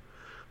ago.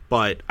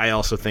 But I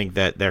also think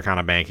that they're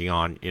kind of banking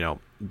on,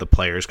 the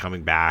players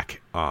coming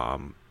back.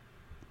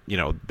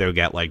 They'll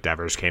get, like,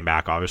 Devers came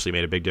back, obviously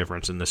made a big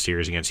difference in the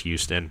series against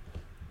Houston.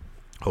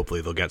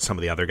 Hopefully they'll get some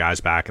of the other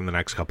guys back in the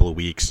next couple of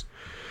weeks.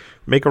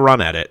 Make a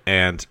run at it.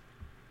 And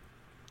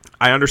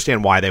I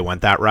understand why they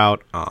went that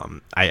route.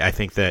 I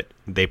think that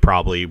they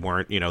probably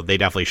weren't, they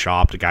definitely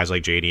shopped guys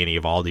like JD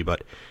and Evaldi,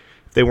 but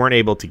they weren't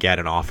able to get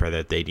an offer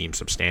that they deemed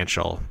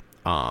substantial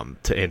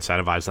to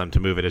incentivize them to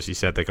move it. As you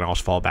said, they can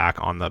also fall back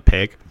on the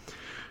pick,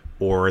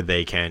 or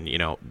they can,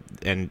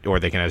 or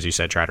they can, as you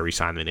said, try to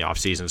re-sign them in the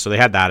offseason. So they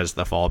had that as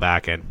the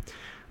fallback, and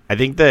I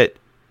think that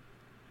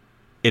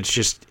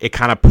it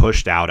kind of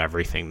pushed out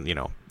everything.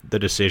 The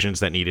decisions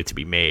that needed to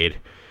be made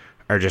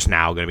are just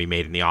now going to be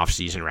made in the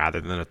offseason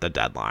rather than at the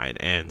deadline.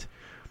 And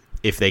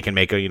if they can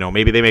make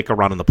maybe they make a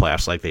run in the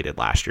playoffs like they did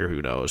last year,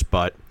 who knows?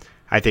 But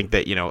I think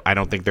that, I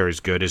don't think they're as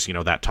good as,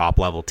 that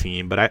top-level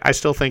team. But I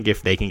still think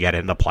if they can get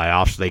in the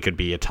playoffs, they could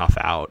be a tough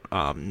out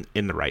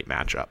in the right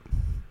matchup.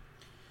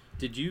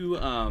 Did you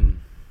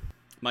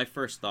my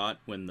first thought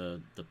when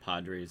the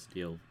Padres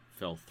deal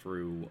fell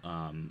through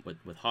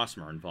with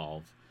Hosmer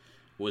involved,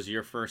 was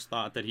your first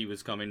thought that he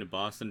was coming to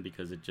Boston?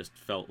 Because it just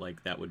felt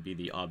like that would be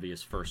the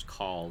obvious first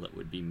call that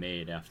would be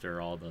made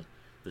after all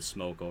the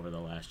smoke over the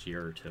last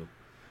year or two.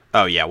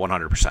 Oh, yeah,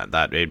 100%.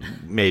 That it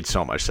made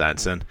so much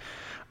sense. And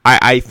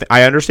I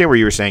understand what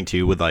you were saying,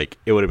 too, with, like,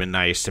 it would have been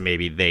nice to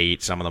maybe they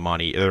eat some of the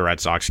money, the Red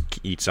Sox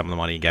eat some of the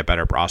money and get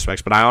better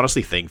prospects. But I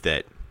honestly think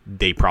that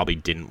they probably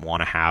didn't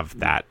want to have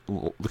that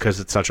because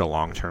it's such a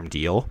long-term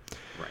deal.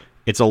 Right.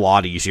 It's a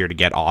lot easier to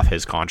get off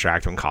his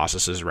contract when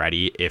Casas is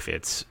ready if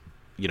it's,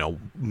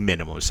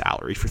 minimum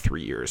salary for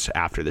 3 years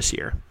after this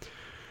year.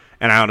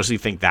 And I honestly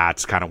think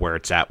that's kind of where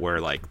it's at, where,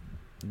 like,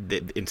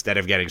 instead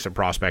of getting some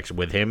prospects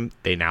with him,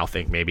 they now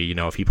think maybe,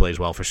 if he plays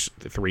well for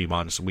 3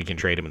 months, we can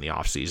trade him in the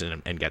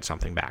offseason and get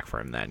something back for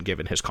him then,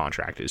 given his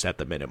contract is at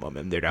the minimum.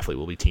 And there definitely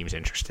will be teams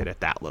interested at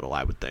that little,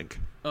 I would think.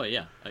 Oh,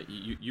 yeah.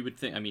 You would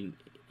think,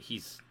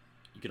 you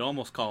could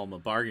almost call him a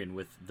bargain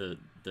with the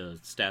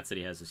stats that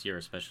he has this year,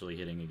 especially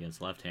hitting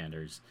against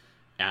left-handers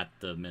at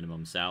the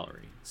minimum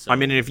salary. So,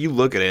 if you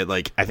look at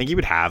it, I think he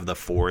would have the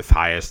 4th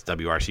highest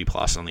WRC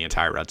plus on the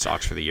entire Red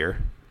Sox for the year.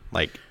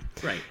 Right.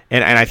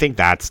 And I think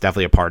that's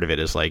definitely a part of it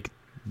is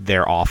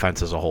their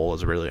offense as a whole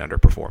has really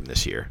underperformed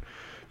this year.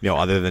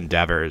 Other than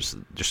Devers,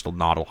 just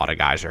not a lot of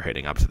guys are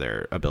hitting up to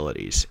their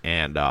abilities.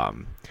 And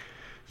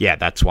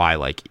that's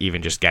why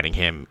even just getting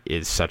him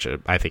is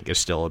I think is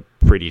still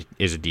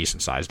a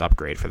decent sized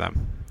upgrade for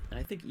them. And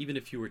I think even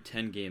if you were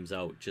 10 games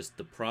out, just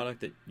the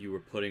product that you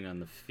were putting on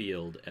the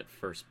field at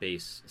first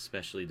base,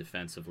 especially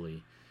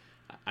defensively,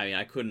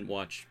 I couldn't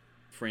watch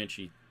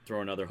Franchy throw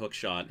another hook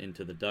shot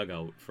into the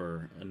dugout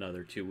for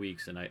another 2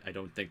 weeks, and I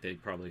don't think they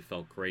probably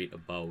felt great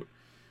about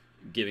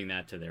giving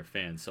that to their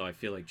fans. So I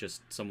feel like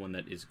just someone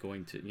that is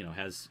going to,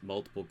 has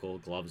multiple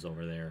Gold Gloves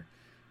over there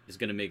is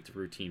going to make the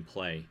routine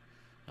play.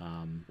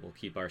 Will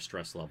keep our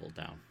stress level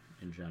down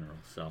in general.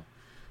 So,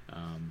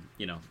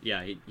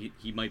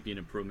 he might be an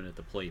improvement at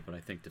the plate, but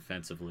I think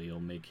defensively it'll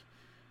make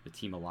the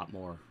team a lot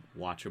more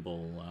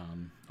watchable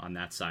on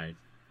that side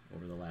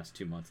over the last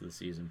 2 months of the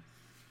season.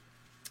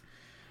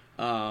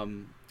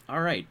 All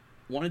right,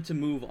 wanted to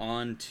move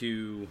on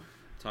to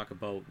talk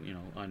about,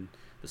 on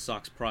the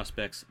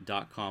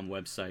SoxProspects.com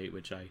website,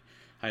 which I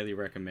highly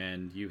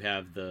recommend. You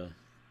have the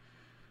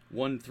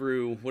 1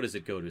 through, what does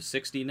it go to,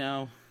 60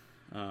 now?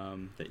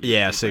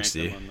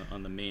 60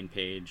 on the main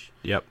page.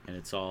 Yep. And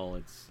it's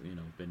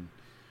been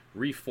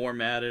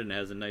reformatted and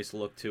has a nice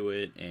look to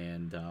it,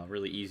 and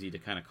really easy to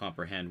kind of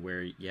comprehend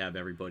where you have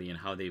everybody and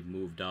how they've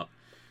moved up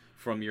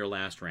from your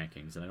last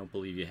rankings. And I don't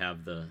believe you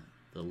have the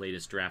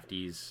latest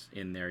draftees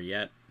in there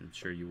yet. I'm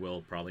sure you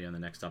will probably on the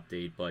next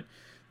update, but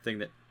the thing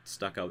that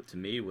stuck out to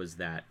me was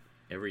that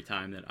every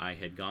time that I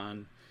had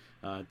gone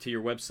to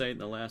your website in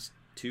the last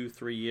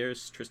 2-3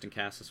 years, Triston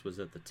Casas was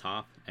at the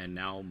top, and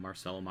now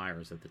Marcelo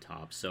Mayer is at the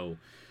top. So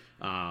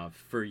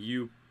for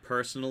you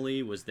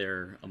personally, was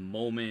there a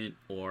moment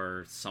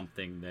or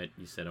something that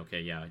you said, okay,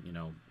 yeah,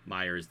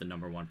 Mayer is the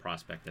number 1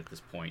 prospect at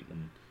this point,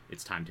 and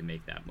it's time to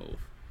make that move?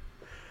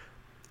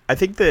 I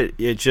think that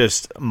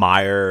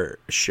Mayer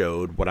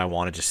showed what I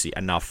wanted to see,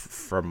 enough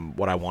from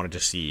what I wanted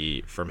to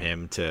see from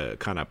him to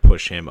kind of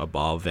push him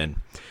above. And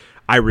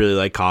I really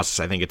like Casas.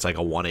 I think it's like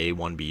a 1A,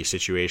 1B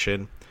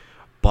situation.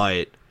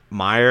 But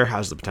Mayer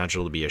has the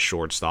potential to be a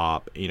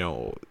shortstop.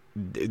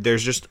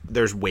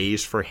 There's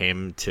ways for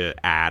him to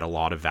add a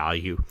lot of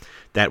value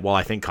that while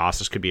I think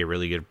Casas could be a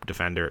really good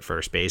defender at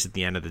first base, at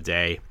the end of the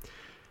day,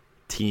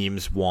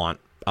 teams want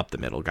up the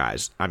middle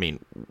guys.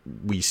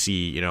 We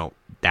see,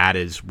 that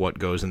is what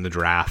goes in the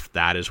draft.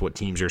 That is what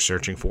teams are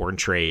searching for in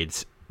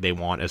trades. They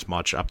want as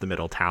much up the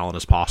middle talent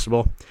as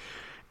possible.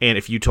 And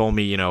if you told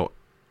me,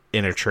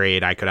 in a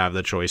trade I could have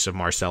the choice of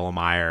Marcelo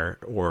Mayer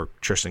or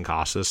Triston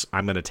Casas,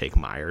 I'm going to take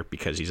Mayer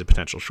because he's a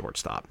potential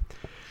shortstop.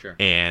 Sure.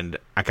 And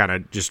I kind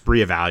of just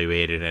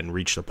reevaluated and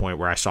reached the point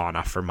where I saw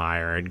enough for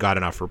Mayer and got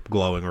enough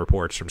glowing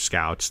reports from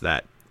scouts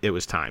that it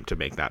was time to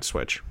make that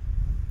switch.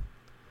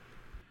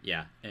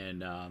 Yeah,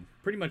 and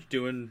pretty much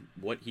doing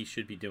what he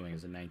should be doing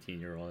as a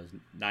 19-year-old.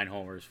 9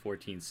 homers,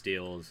 14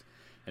 steals.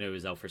 I know he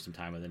was out for some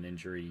time with an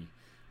injury,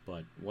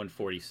 but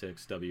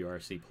 146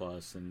 WRC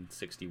plus in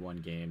 61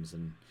 games,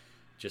 and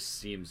just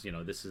seems,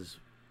 this is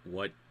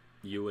what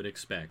you would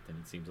expect, and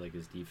it seems like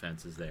his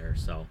defense is there.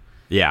 So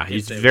yeah,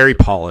 he's very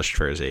polished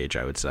for his age,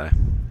 I would say.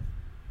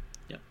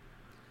 Yep.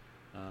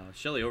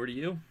 Shelly, over to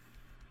you.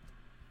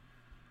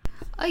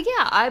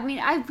 Yeah,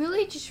 I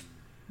really just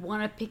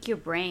want to pick your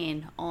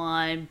brain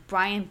on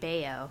Brayan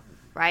Bello,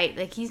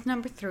 right? He's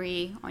number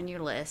 3 on your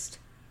list.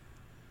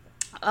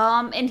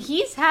 And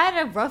he's had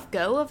a rough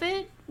go of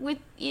it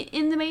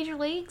in the major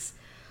leagues.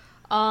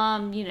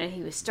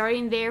 He was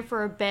starting there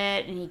for a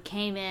bit, and he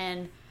came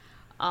in,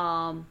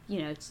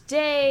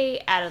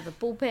 today out of the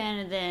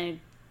bullpen, and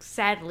then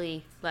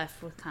sadly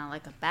left with kind of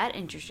like a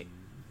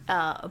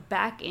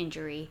back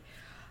injury.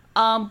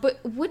 But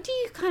what do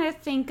you kind of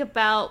think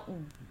about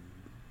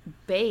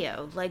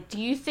Bello?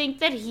 Do you think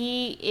that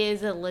he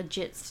is a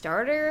legit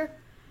starter?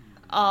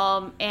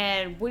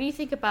 And what do you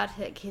think about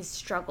his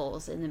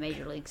struggles in the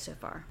major leagues so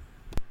far?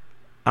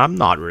 I'm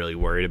not really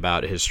worried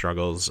about his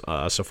struggles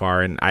so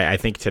far, and I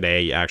think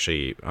today,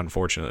 actually,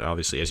 unfortunately,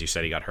 obviously, as you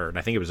said, he got hurt, and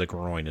I think it was a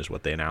groin is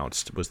what they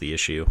announced was the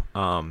issue.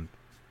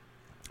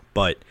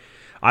 But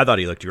I thought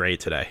he looked great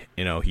today.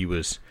 He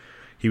was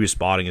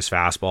spotting his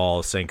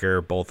fastball,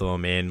 sinker, both of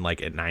them in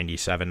at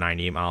 97,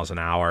 98 miles an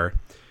hour.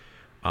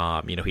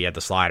 He had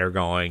the slider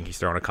going. He's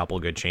throwing a couple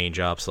of good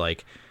change-ups.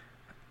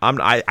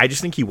 I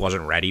just think he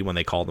wasn't ready when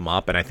they called him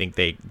up, and I think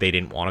they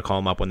didn't want to call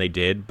him up when they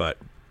did, but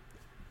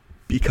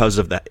because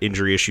of the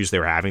injury issues they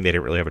were having, they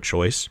didn't really have a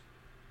choice.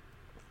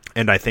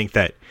 And I think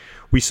that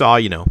we saw,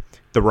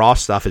 the raw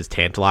stuff is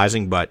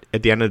tantalizing, but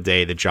at the end of the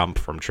day, the jump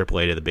from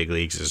AAA to the big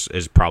leagues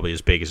is probably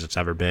as big as it's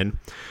ever been.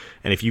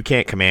 And if you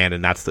can't command,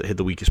 and that's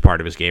the weakest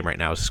part of his game right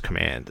now is his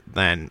command,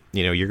 then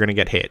you're going to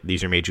get hit.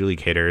 These are major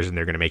league hitters, and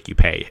they're going to make you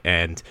pay.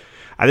 And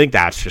I think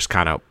that's just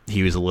kind of,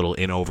 he was a little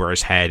in over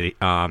his head.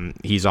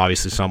 He's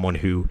obviously someone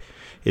who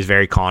is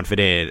very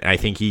confident. I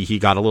think he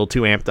got a little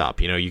too amped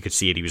up. You could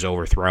see it. He was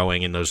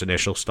overthrowing in those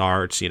initial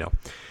starts.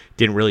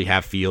 Didn't really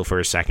have feel for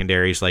his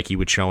secondaries like he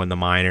would show in the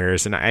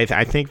minors. And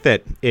I think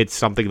that it's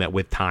something that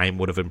with time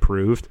would have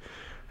improved.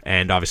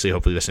 And obviously,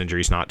 hopefully, this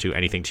injury is not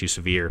anything too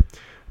severe.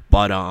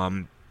 But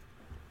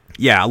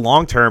yeah,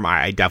 long term,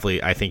 I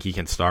think he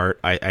can start.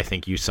 I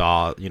think you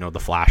saw, the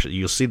flashes.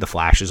 You'll see the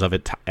flashes of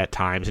it at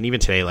times, and even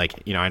today,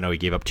 I know he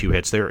gave up 2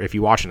 hits there. If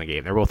you watch in the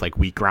game, they're both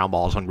weak ground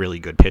balls on really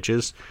good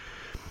pitches,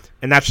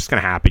 and that's just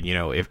gonna happen.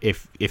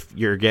 If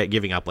you're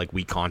giving up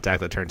weak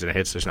contact that turns into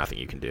hits, there's nothing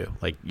you can do.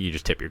 You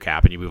just tip your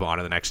cap and you move on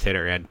to the next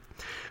hitter. And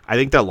I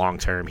think that long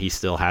term, he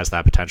still has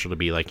that potential to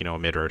be a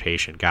mid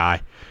rotation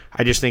guy.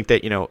 I just think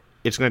that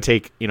it's going to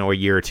take, a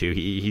year or two.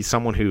 He's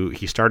someone who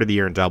he started the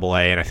year in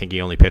Double-A, and I think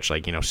he only pitched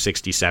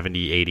 60,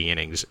 70, 80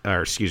 innings,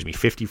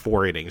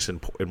 54 innings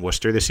in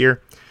Worcester this year.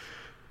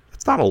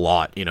 That's not a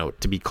lot,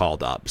 to be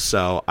called up.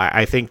 So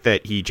I think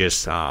that he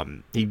just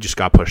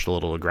got pushed a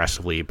little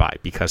aggressively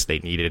because they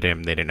needed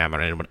him. They didn't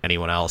have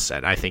anyone else,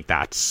 and I think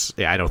I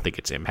don't think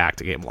it's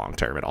impacting him long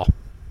term at all.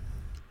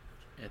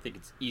 I think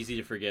it's easy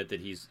to forget that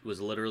he was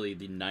literally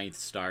the 9th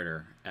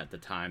starter at the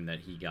time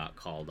that he got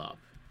called up,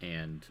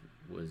 and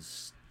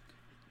was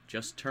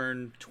just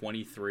turned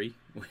 23,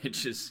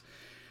 which is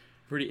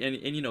pretty, and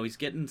he's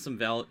getting some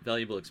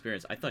valuable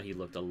experience. I thought he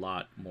looked a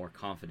lot more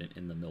confident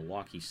in the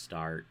Milwaukee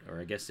start,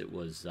 or I guess it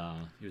was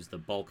he was the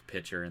bulk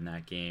pitcher in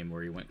that game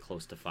where he went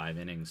close to 5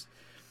 innings,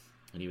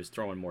 and he was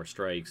throwing more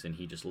strikes, and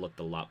he just looked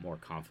a lot more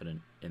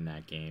confident in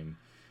that game.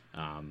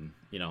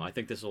 I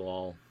think this will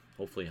all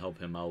hopefully help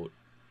him out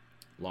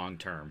long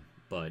term,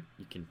 but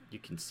you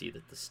can see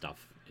that the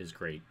stuff is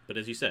great. But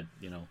as you said,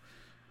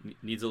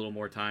 needs a little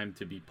more time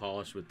to be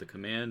polished with the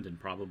command, and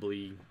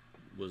probably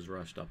was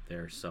rushed up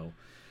there. So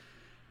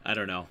I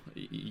don't know.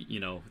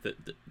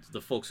 The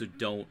folks who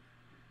don't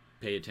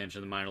pay attention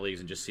to the minor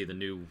leagues and just see the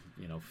new,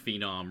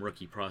 phenom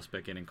rookie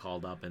prospect getting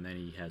called up, and then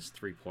he has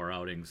 3 poor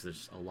outings.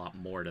 There's a lot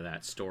more to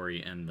that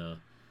story, and the,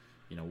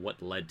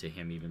 what led to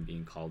him even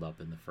being called up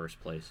in the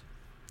first place.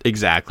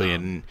 Exactly,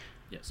 and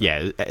yes.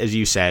 Yeah, as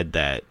you said,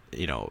 that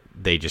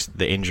the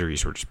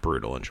injuries were just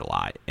brutal in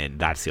July, and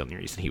that's the only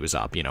reason he was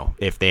up.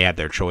 If they had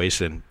their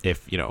choice, and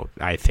if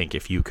I think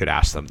if you could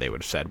ask them, they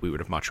would have said we would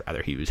have much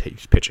rather he's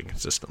pitching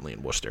consistently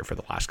in Worcester for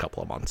the last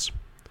couple of months.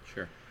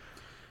 Sure.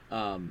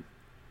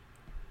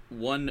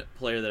 One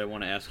player that I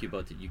want to ask you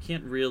about that you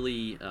can't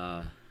really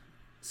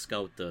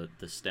scout the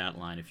stat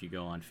line if you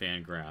go on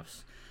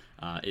Fangraphs.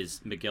 Is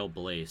Miguel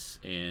Bleis,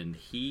 and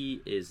he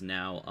is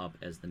now up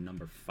as the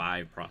number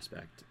 5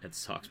 prospect at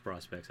Sox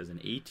Prospects as an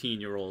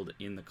 18-year-old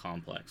in the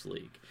Complex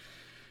League.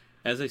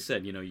 As I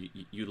said,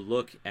 you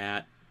look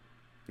at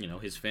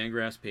his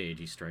Fangraphs page,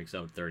 he strikes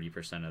out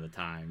 30% of the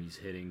time. He's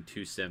hitting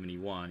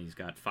 .271. He's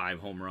got 5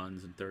 home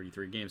runs in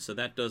 33 games, so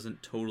that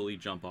doesn't totally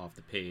jump off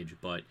the page,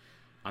 but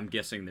I'm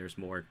guessing there's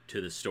more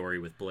to the story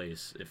with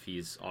Bleis if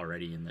he's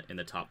already in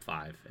the top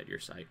 5 at your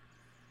site.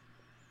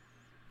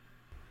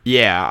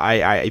 Yeah,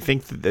 I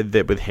think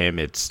that with him,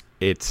 it's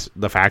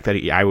the fact that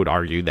I would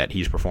argue that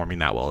he's performing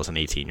that well as an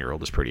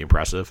 18-year-old is pretty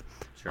impressive.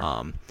 Sure.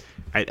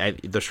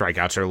 The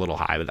strikeouts are a little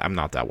high, but I'm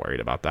not that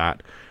worried about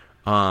that.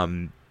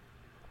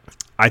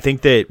 I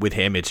think that with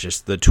him, it's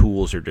just the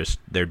tools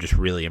they're just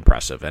really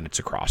impressive, and it's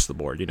across the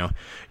board.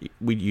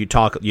 You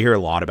hear a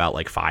lot about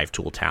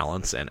 5-tool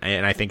talents, and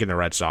I think in the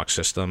Red Sox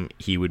system,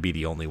 he would be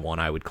the only one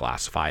I would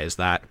classify as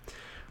that.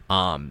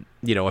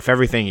 If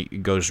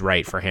everything goes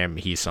right for him,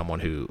 he's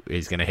someone who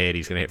is going to hit.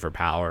 He's going to hit for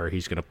power.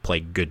 He's going to play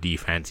good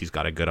defense. He's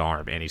got a good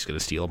arm, and he's going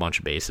to steal a bunch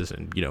of bases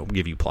and,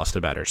 give you plus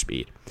to better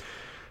speed.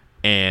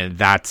 And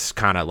that's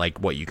kind of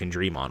what you can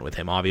dream on with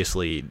him.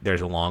 Obviously,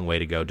 there's a long way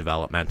to go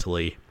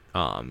developmentally.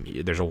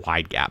 There's a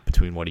wide gap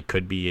between what he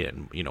could be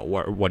and,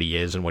 what he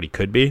is and what he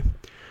could be.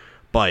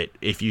 But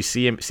if you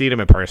see him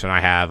in person,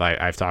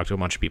 I've talked to a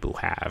bunch of people who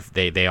have.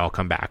 They all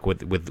come back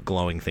with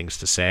glowing things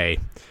to say,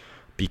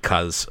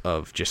 because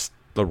of just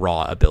the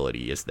raw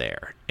ability is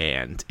there,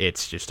 and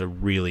it's just a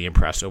really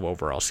impressive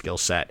overall skill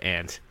set.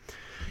 And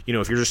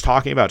if you're just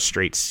talking about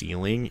straight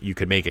ceiling, you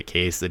could make a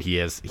case that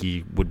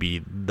he would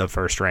be the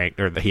first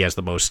ranked, or that he has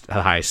the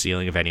highest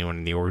ceiling of anyone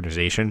in the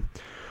organization.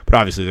 But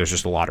obviously there's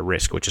just a lot of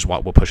risk, which is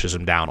what pushes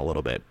him down a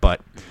little bit.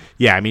 But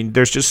yeah,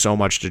 there's just so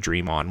much to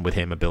dream on with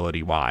him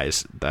ability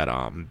wise that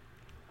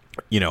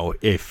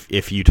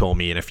if you told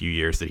me in a few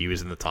years that he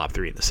was in the top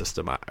 3 in the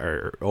system,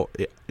 or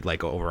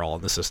overall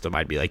in the system,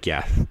 I'd be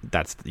yeah,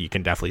 you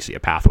can definitely see a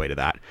pathway to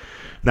that.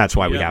 And that's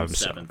why we have him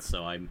 7th.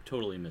 So I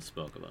totally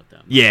misspoke about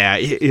that. Yeah,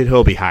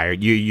 he'll be higher.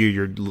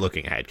 You're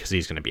looking ahead because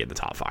he's going to be in the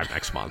top 5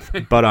 next month.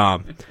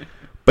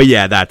 But But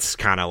yeah, that's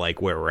kind of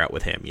like where we're at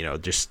with him.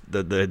 Just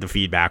the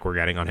feedback we're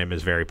getting on him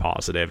is very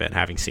positive, and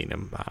having seen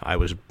him, I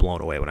was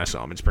blown away when I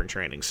saw him in spring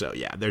training. So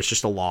yeah, there's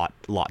just a lot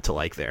to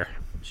like there.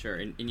 Sure,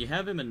 and you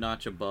have him a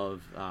notch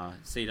above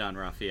Ceddanne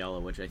Rafaela,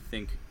 which I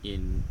think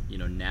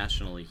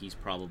nationally he's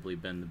probably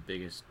been the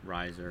biggest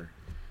riser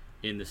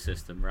in the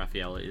system.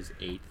 Rafaela is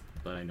 8th,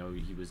 but I know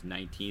he was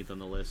 19th on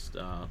the list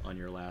on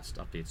your last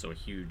update, so a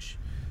huge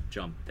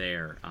jump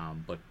there.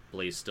 But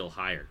Blaze still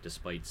higher,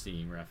 despite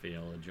seeing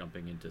Rafaela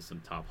jumping into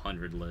some top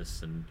 100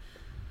 lists and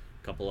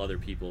a couple other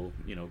people,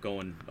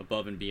 going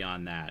above and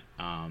beyond that.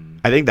 I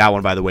think that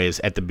one, by the way,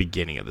 is at the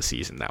beginning of the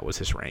season. That was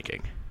his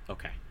ranking.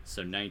 Okay,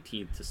 so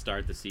 19th to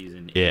start the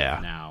season. Yeah.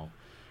 Now,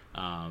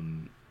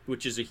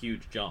 which is a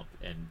huge jump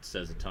and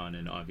says a ton.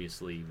 And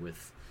obviously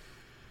with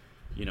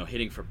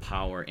hitting for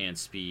power and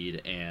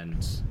speed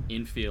and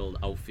infield,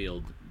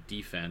 outfield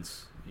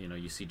defense,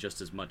 you see just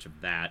as much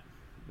of that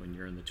when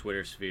you're in the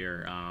Twitter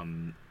sphere.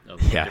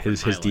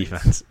 His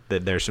defense.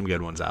 There's some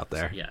good ones out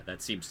there. So, yeah,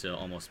 that seems to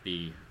almost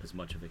be as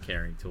much of a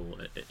carrying tool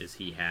as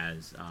he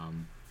has.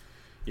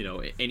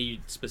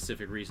 Any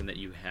specific reason that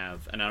you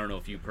have, and I don't know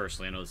if you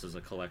personally, I know this is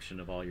a collection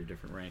of all your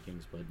different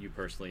rankings, but you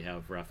personally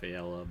have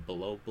Rafaela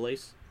below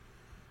Blaze?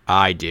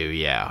 I do,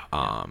 yeah.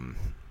 I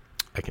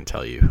can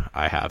tell you,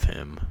 I have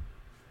him.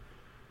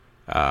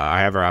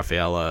 I have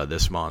Rafaela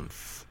this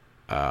month.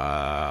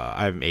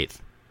 I have him 8th.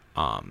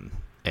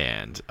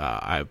 And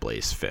I have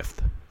Blaze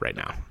 5th right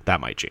now.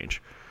 That might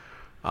change.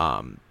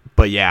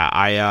 But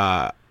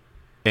yeah,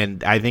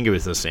 and I think it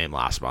was the same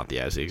last month.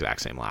 Yeah, it was the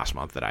exact same last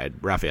month that I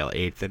had Rafaela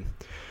 8th. And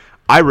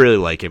I really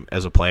like him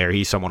as a player.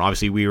 He's someone,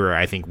 obviously, we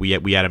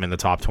had him in the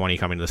top 20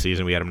 coming to the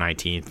season. We had him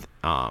 19th.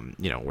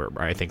 Where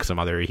I think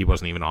he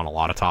wasn't even on a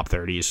lot of top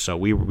 30s. So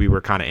we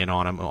were kind of in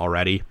on him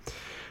already.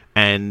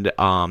 And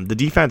the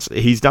defense,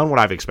 he's done what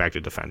I've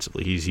expected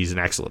defensively. He's an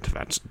excellent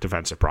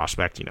defensive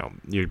prospect.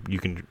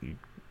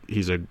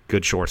 He's a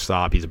good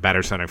shortstop. He's a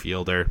better center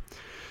fielder.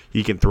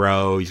 He can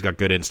throw. He's got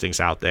good instincts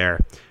out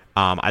there.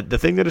 The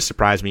thing that has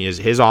surprised me is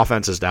his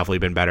offense has definitely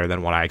been better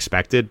than what I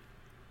expected.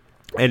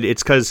 And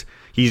it's because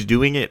he's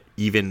doing it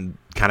even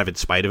kind of in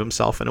spite of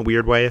himself in a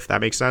weird way, if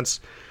that makes sense,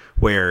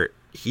 where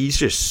he's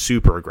just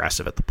super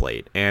aggressive at the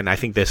plate. And I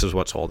think this is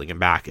what's holding him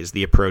back, is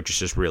the approach is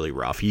just really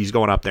rough. He's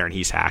going up there and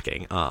he's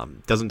hacking.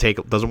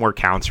 Doesn't work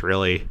counts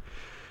really.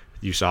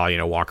 You saw,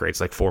 walk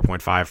rate's like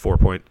 4.5,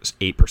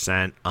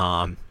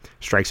 4.8%.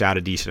 Strikes out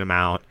a decent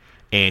amount,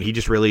 and he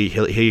just really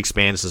he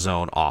expands the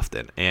zone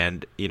often,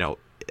 and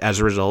as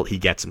a result he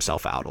gets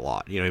himself out a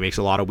lot. He makes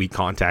a lot of weak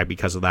contact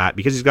because of that,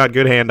 because he's got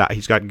good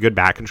he's got good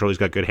bat control, he's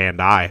got good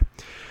hand-eye.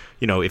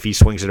 If he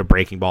swings at a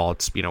breaking ball,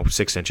 it's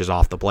 6 inches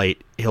off the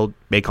plate, he'll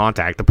make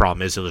contact. The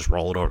problem is he'll just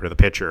roll it over to the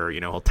pitcher, or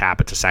he'll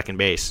tap it to second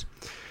base.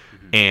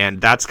 And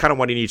that's kind of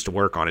what he needs to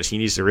work on, is he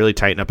needs to really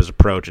tighten up his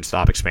approach and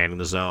stop expanding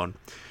the zone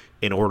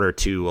in order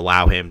to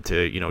allow him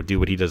to do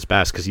what he does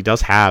best, because he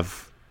does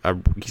have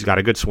he's got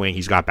a good swing,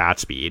 he's got bat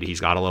speed, he's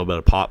got a little bit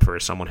of pop for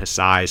someone his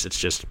size. It's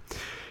just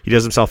he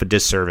does himself a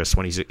disservice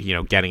when he's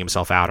getting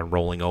himself out and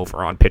rolling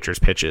over on pitchers'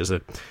 pitches.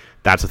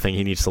 That's the thing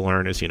he needs to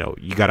learn, is you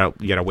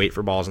gotta wait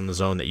for balls in the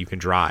zone that you can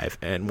drive.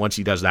 And once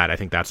he does that, I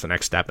think that's the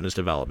next step in his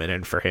development.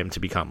 And for him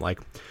to become like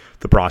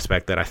the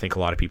prospect that I think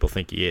a lot of people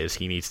think he is,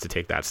 he needs to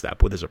take that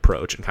step with his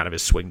approach and kind of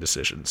his swing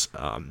decisions.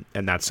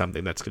 And that's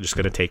something that's just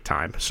going to take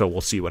time. So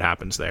we'll see what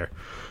happens there.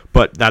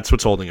 But that's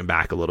what's holding him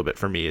back a little bit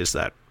for me, is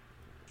that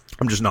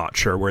I'm just not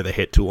sure where the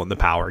hit tool and the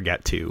power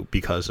get to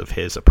because of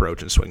his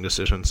approach and swing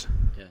decisions.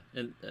 Yeah,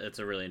 and that's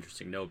a really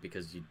interesting note,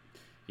 because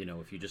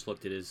if you just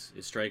looked at his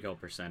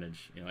strikeout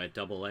percentage, at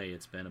AA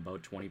it's been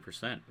about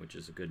 20%, which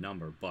is a good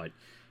number, but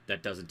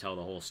that doesn't tell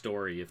the whole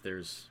story if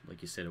there's,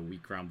 like you said, a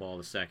weak ground ball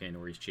to second,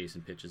 or he's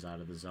chasing pitches out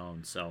of the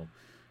zone. So,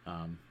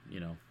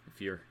 if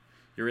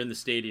you're in the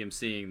stadium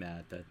seeing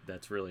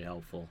that's really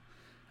helpful.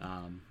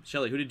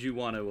 Shelly, who did you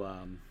want to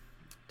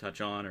touch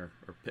on or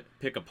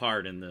pick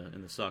apart in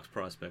the Sox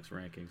prospects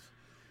rankings?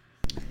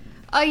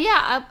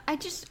 I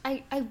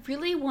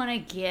really want to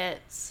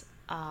get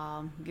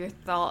your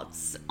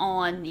thoughts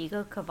on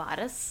Nico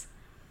Cavadas,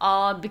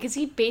 because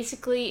he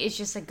basically is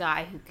just a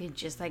guy who could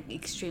just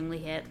extremely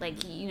hit.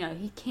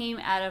 He came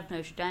out of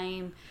Notre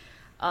Dame,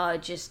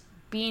 just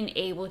being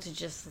able to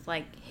just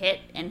hit,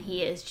 and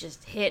he has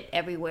just hit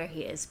everywhere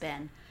he has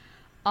been.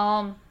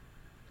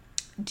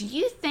 Do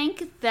you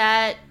think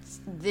that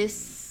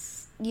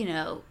this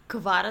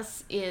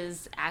Cavadas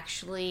is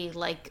actually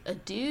a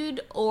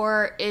dude,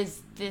 or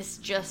is this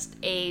just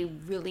a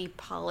really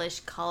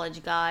polished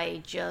college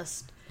guy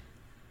just,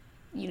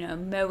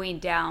 mowing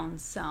down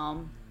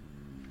some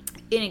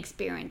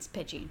inexperienced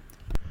pitching?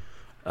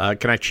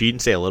 Can I cheat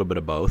and say a little bit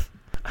of both?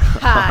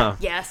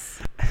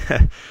 Yes.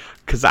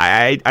 Because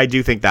I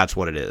do think that's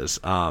what it is.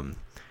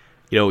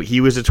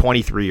 He was a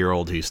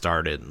 23-year-old who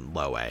started in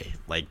low A.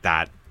 Like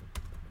that.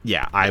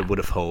 Yeah, I would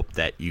have hoped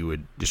that you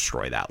would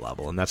destroy that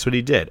level, and that's what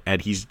he did.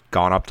 And he's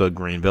gone up to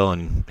Greenville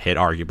and hit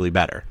arguably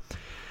better.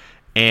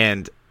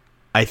 And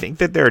I think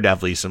that there are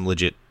definitely some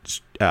legit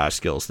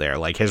skills there.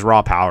 His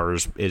raw power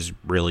is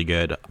really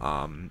good.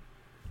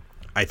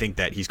 I think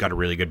that he's got a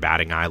really good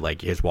batting eye.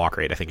 Like his walk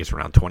rate, I think is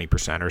around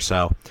 20% or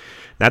so.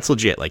 That's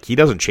legit. Like he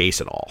doesn't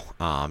chase at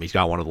all. He's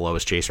got one of the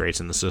lowest chase rates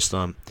in the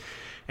system,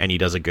 and he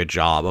does a good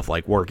job of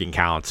like working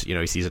counts. You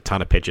know, he sees a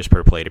ton of pitches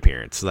per plate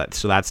appearance.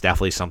 So that's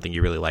definitely something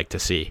you really like to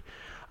see.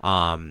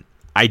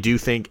 I do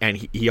think, and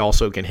he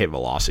also can hit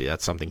velocity.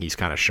 That's something he's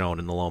kind of shown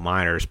in the low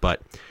minors.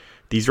 But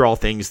these are all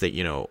things that,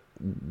 you know,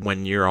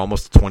 when you're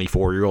almost a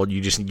 24-year-old,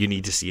 you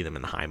need to see them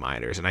in the high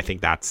minors. And I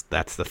think that's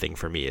the thing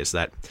for me, is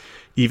that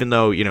even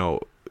though, you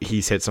know,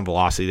 he's hit some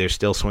velocity, there's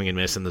still swing and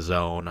miss in the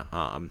zone.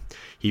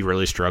 He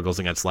really struggles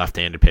against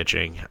left-handed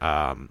pitching.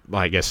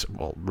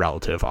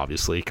 Relative,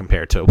 obviously,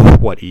 compared to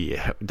what he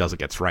does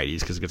against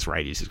righties, because against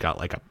righties he's got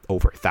like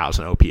over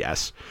 1,000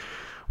 OPS.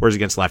 Whereas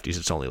against lefties,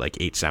 it's only like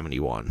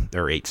 871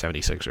 or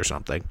 876 or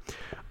something.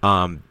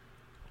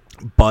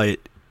 But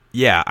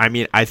yeah, I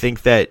mean, I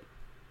think that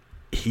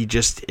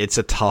it's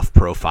a tough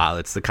profile.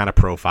 It's the kind of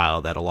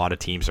profile that a lot of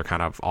teams are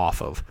kind of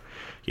off of.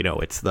 You know,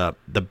 it's the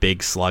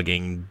big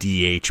slugging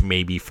DH,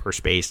 maybe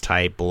first base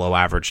type, below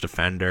average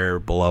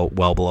defender,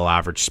 well below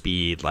average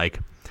speed.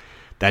 Like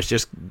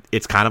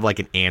it's kind of like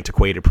an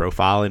antiquated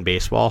profile in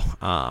baseball.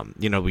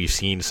 You know, we've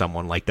seen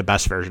someone like the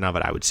best version of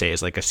it, I would say,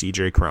 is like a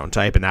CJ Cron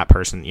type, and that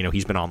person, you know,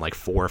 he's been on like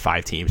 4 or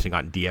 5 teams and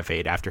gotten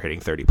DFA'd after hitting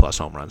 30 plus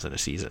home runs in a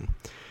season.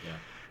 Yeah.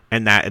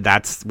 And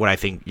that's what I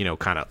think, you know,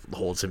 kind of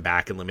holds him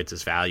back and limits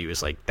his value,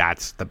 is like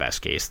that's the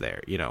best case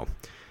there. You know,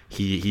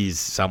 he's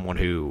someone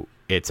who,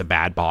 it's a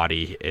bad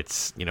body.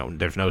 It's, you know,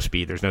 there's no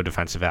speed, there's no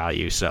defensive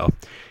value, so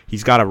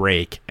he's got a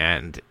rake,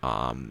 and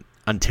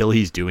until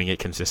he's doing it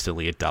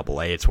consistently at AA,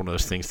 it's one of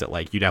those things that,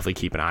 like, you definitely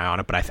keep an eye on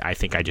it, but I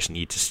think I just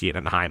need to see it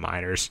in the high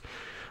minors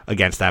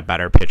against that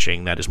better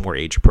pitching that is more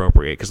age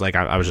appropriate. Because, like,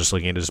 I was just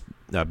looking at his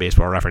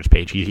baseball reference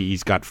page.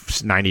 He's got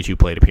 92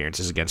 plate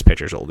appearances against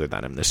pitchers older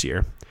than him this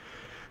year.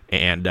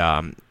 And,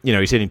 you know,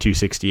 he's hitting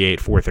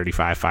 268,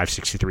 435,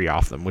 563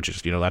 off them, which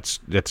is, you know,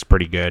 that's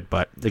pretty good.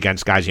 But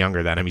against guys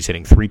younger than him, he's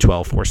hitting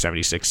 312,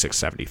 476,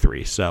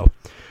 673. So,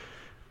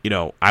 you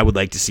know, I would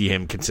like to see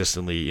him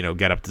consistently, you know,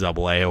 get up to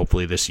AA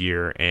hopefully this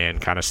year and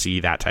kind of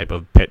see that type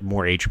of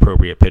more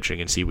age-appropriate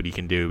pitching and see what he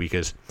can do,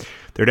 because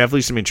there are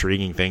definitely some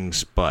intriguing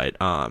things, but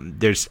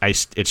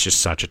it's just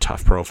such a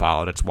tough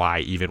profile, and it's why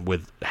even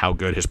with how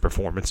good his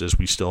performance is,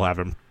 we still have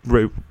him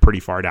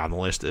pretty far down the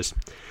list. Is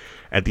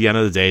at the end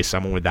of the day,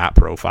 someone with that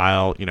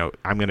profile, you know,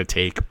 I'm going to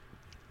take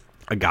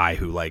a guy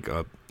who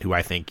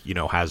I think, you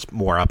know, has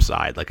more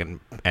upside, like an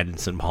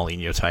Edinson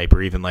Paulinho type,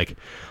 or even like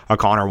a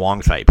Connor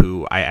Wong type,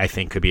 who I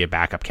think could be a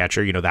backup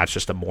catcher. You know, that's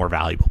just a more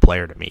valuable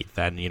player to me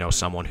than, you know,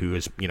 someone who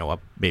is, you know,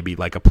 maybe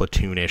like a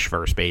platoonish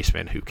first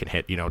baseman who can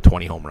hit, you know,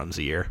 20 home runs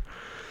a year.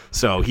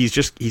 So he's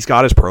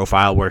got his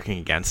profile working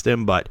against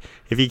him, but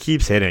if he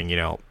keeps hitting, you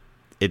know,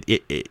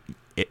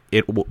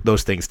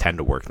 those things tend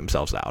to work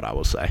themselves out, I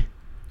will say.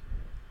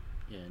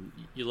 Yeah, and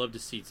you love to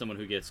see someone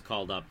who gets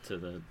called up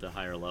to the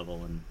higher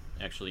level and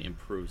actually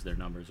improves their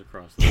numbers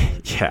across the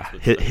board. Yeah,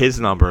 his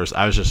numbers,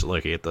 I was just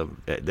looking at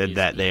them, he's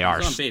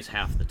on base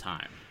half the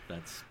time.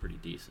 That's pretty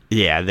decent.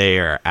 Yeah, they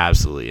are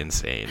absolutely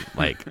insane.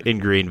 Like in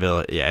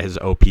Greenville, yeah, his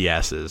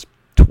OPS is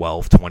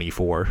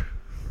 1224.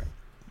 Right.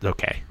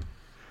 Okay.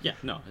 Yeah,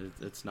 no,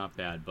 it's not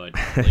bad, but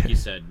like you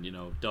said, you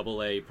know,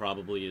 AA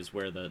probably is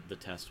where the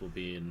test will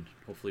be, and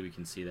hopefully we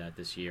can see that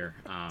this year.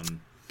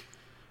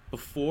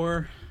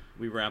 Before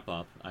we wrap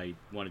up, I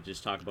want to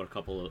just talk about a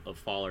couple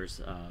of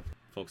fallers,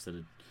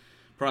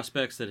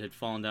 prospects that had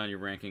fallen down your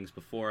rankings.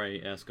 Before I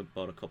ask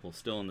about a couple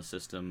still in the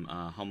system,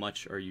 how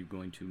much are you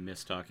going to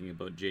miss talking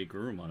about Jay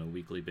Groom on a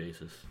weekly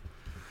basis?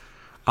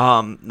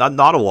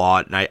 Not a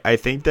lot. And I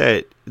think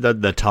that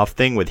the tough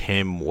thing with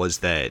him was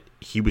that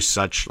he was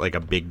such like a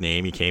big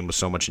name. He came with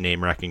so much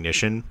name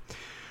recognition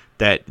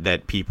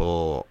that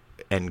people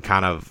and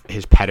kind of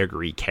his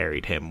pedigree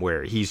carried him,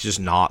 where he's just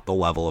not the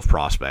level of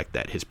prospect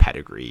that his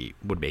pedigree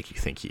would make you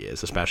think he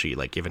is, especially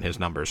like given his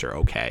numbers are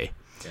okay.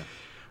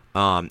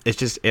 Yeah. It's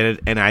just,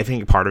 and I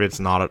think part of it's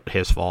not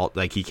his fault.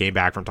 Like he came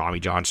back from Tommy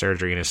John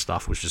surgery and his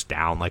stuff was just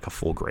down like a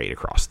full grade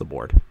across the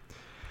board.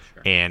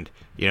 Sure. And,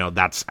 you know,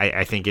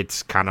 I think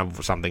it's kind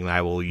of something that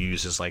I will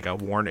use as like a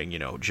warning, you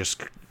know,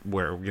 just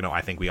where, you know,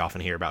 I think we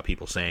often hear about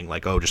people saying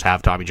like, oh, just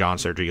have Tommy John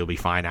surgery, you'll be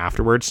fine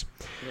afterwards.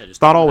 Yeah,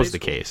 it's not always the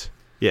case.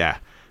 Yeah.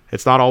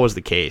 It's not always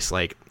the case.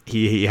 Like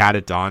he had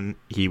it done.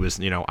 He was,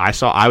 you know, I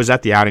was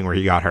at the outing where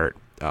he got hurt,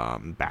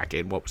 back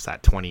in, what was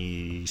that?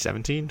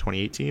 2018.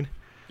 2018.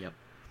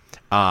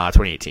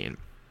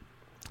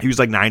 He was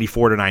like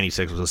 94 to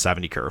 96 with a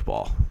 70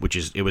 curveball,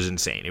 it was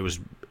insane. It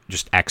was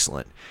just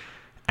excellent.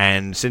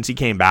 And since he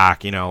came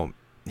back, you know,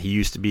 he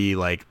used to be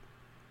like,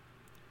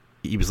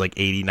 he was like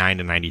 89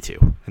 to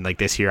 92. And like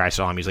this year I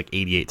saw him, he's like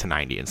 88 to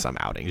 90 in some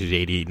outings. He's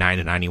 89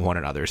 to 91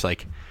 in others.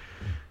 Like,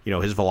 you know,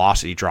 his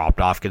velocity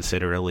dropped off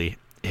considerably.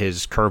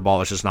 His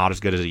curveball is just not as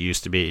good as it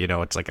used to be. You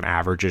know, it's like an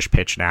average-ish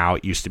pitch now.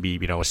 It used to be,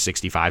 you know, a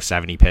 65,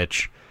 70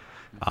 pitch.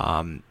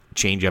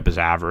 Changeup is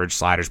average,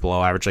 sliders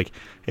below average. Like,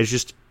 it's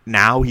just,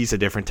 now he's a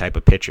different type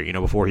of pitcher. You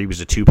know, before he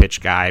was a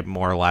 2-pitch guy,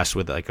 more or less,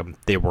 with like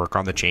they work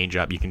on the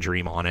changeup. You can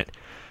dream on it.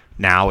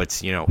 Now it's,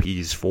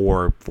 he's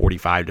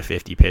 45 to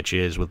 50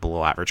 pitches with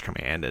below average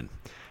command. And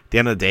at the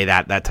end of the day,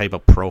 that type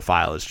of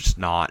profile is just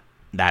not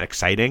that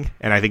exciting.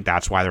 And I think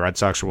that's why the Red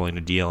Sox are willing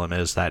to deal him,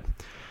 is that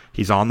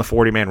he's on the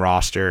 40-man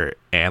roster,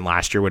 and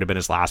last year would have been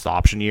his last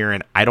option year.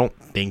 And I don't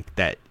think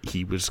that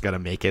he was going to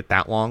make it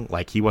that long.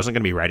 Like, he wasn't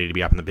going to be ready to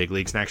be up in the big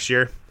leagues next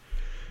year.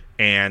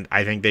 And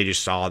I think they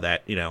just saw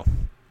that,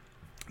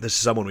 this is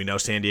someone we know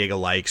San Diego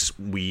likes.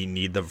 We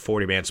need the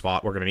 40-man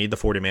spot. We're going to need the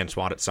 40-man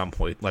spot at some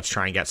point. Let's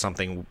try and get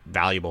something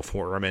valuable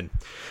for him. And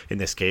in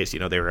this case,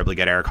 they were able to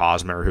get Eric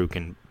Hosmer, who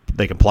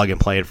they can plug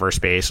and play at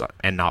first base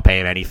and not pay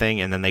him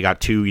anything. And then they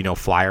got two,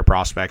 flyer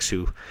prospects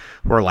who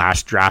were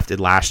drafted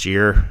last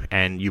year,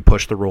 and you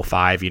push the Rule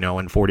 5, and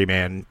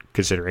 40-man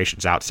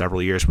considerations out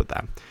several years with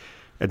them.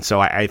 And so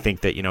I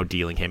think that,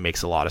 dealing him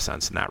makes a lot of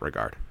sense in that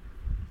regard.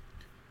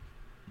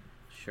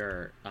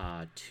 Sure.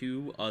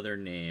 Two other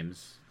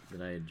names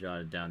that I had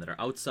jotted down that are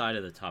outside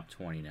of the top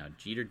 20 now: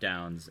 Jeter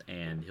Downs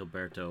and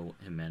Gilberto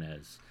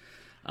Jimenez.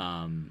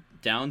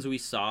 Downs, we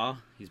saw,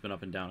 he's been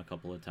up and down a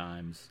couple of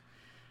times.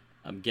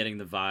 I'm getting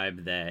the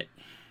vibe that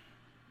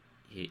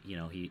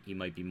he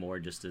might be more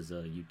just as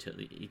a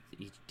utility.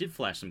 He did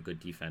flash some good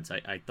defense.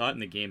 I thought in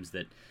the games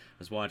that I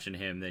was watching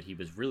him that he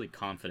was really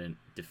confident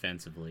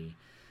defensively.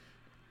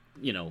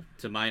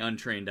 To my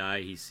untrained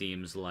eye, he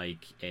seems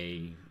like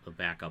a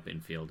backup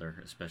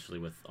infielder, especially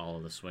with all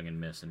of the swing and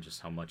miss and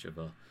just how much of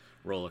a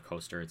roller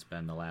coaster it's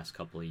been the last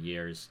couple of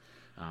years.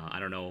 I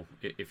don't know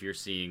if you're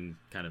seeing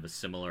kind of a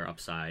similar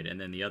upside.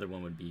 And then the other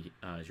one would be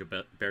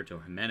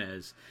Gilberto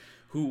Jimenez,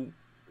 who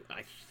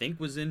I think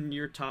was in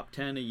your top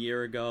 10 a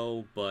year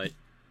ago, but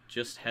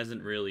just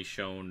hasn't really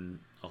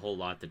shown a whole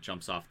lot that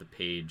jumps off the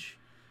page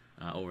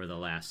over the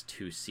last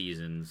two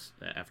seasons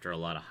after a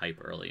lot of hype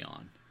early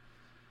on.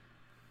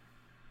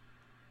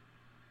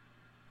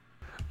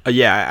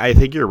 Yeah, I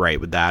think you're right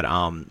with that.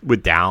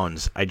 With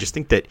Downs, I just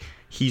think that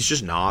he's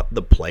just not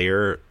the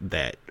player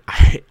that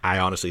I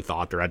honestly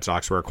thought the Red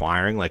Sox were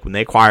acquiring. Like, when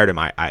they acquired him,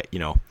 I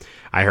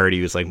heard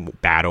he was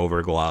like bat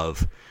over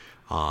glove.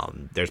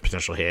 There's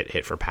potential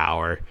hit for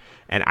power.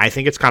 And I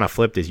think it's kind of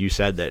flipped, as you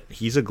said, that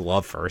he's a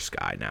glove first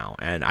guy now.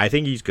 And I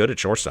think he's good at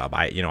shortstop.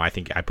 I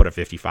think I put a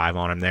 55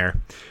 on him there.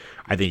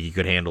 I think he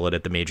could handle it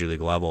at the major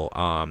league level.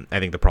 I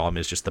think the problem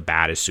is just the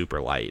bat is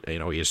super light.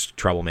 He has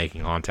trouble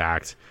making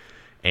contact.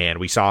 And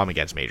we saw him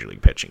against major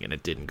league pitching, and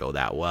it didn't go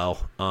that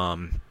well.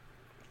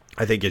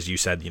 I think, as you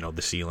said,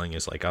 the ceiling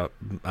is like a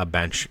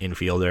bench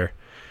infielder.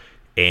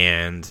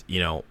 And,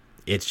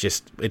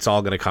 it's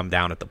all going to come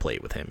down at the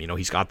plate with him.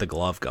 He's got the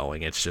glove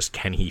going. It's just,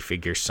 can he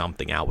figure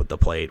something out with the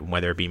plate?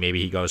 Whether it be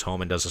maybe he goes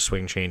home and does a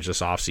swing change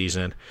this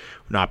offseason. Would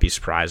not be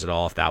surprised at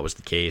all if that was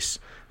the case.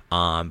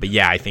 But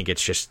yeah, I think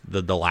it's just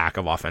the lack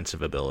of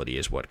offensive ability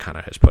is what kind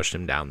of has pushed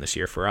him down this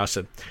year for us.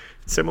 And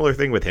similar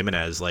thing with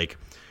Jimenez, like,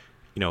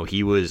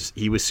 he was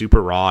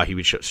super raw. He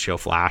would show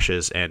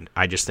flashes, and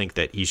I just think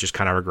that he's just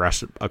kind of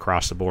regressed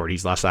across the board.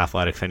 He's less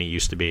athletic than he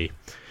used to be.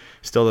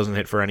 Still doesn't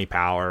hit for any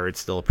power. It's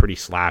still a pretty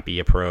slappy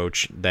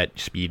approach, that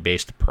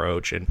speed-based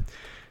approach, and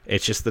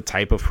it's just the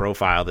type of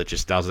profile that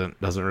just doesn't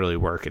really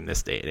work in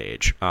this day and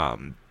age.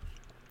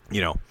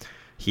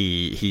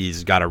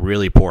 He's got a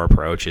really poor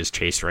approach. His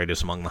chase rate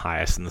is among the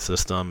highest in the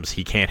systems.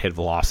 He can't hit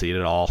velocity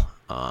at all.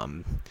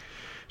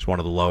 He's one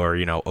of the lower,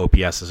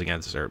 OPSs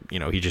against, or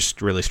he just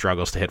really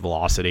struggles to hit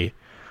velocity.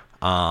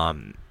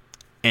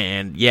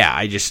 And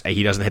yeah,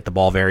 he doesn't hit the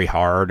ball very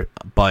hard,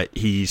 but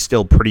he's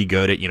still pretty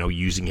good at,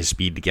 using his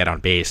speed to get on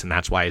base, and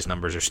that's why his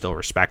numbers are still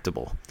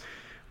respectable.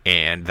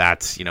 And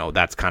that's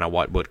kind of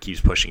what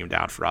keeps pushing him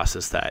down for us,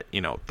 is that,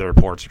 the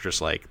reports are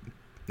just like,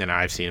 and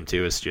I've seen him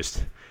too, it's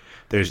just,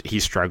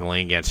 he's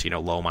struggling against,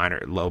 low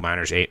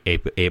minors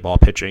A ball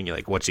pitching. You're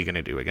like, what's he going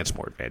to do against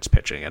more advanced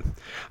pitching? And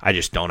I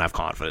just don't have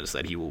confidence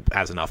that he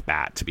has enough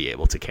bat to be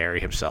able to carry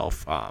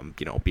himself,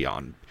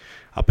 beyond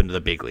up into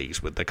the big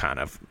leagues with the kind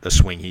of the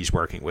swing he's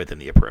working with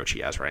and the approach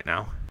he has right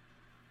now.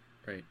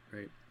 Right.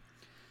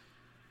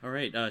 All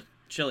right,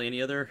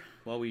 Shelly,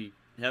 while we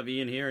have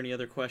Ian here, any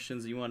other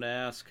questions that you want to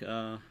ask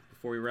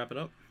before we wrap it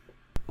up?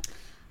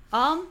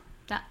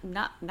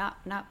 Not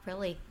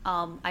really.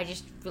 I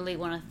just really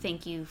want to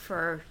thank you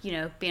for,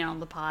 being on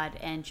the pod,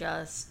 and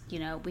just,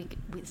 we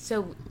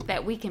so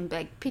that we can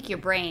pick your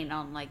brain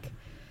on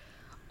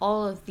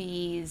all of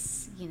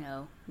these,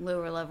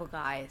 lower level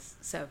guys.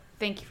 So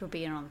thank you for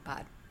being on the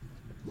pod.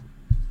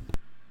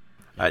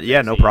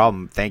 Yeah, no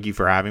problem. Thank you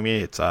for having me.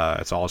 It's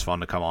always fun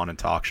to come on and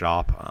talk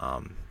shop.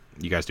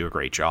 You guys do a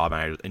great job,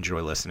 and I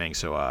enjoy listening.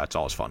 So it's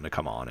always fun to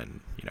come on and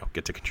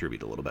get to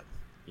contribute a little bit.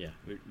 Yeah,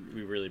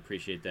 we really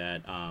appreciate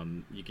that.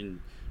 You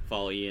can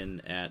follow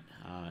Ian at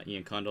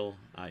Ian Cundall,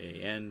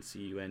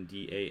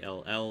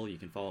 IANCUNDALL. You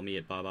can follow me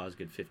at Bob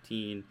Osgood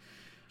 15.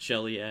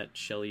 Shelly at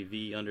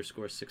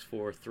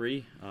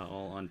ShellyV_643,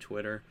 all on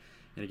Twitter.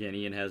 And again,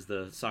 Ian has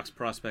the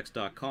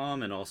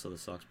SoxProspects.com and also the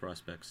Sox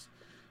Prospects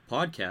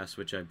podcast,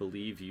 which I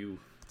believe you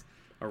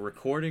are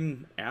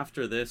recording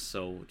after this,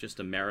 so just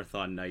a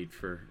marathon night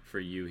for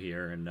you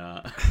here. And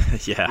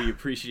yeah, we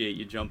appreciate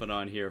you jumping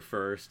on here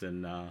first,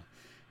 and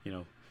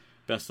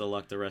best of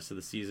luck the rest of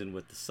the season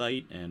with the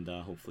site, and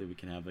hopefully we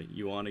can have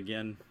you on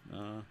again,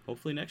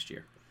 hopefully next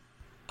year.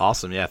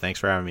 Awesome. Yeah, thanks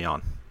for having me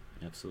on.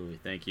 Absolutely.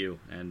 Thank you.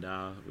 And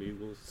we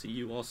will see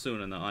you all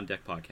soon on the On Deck podcast.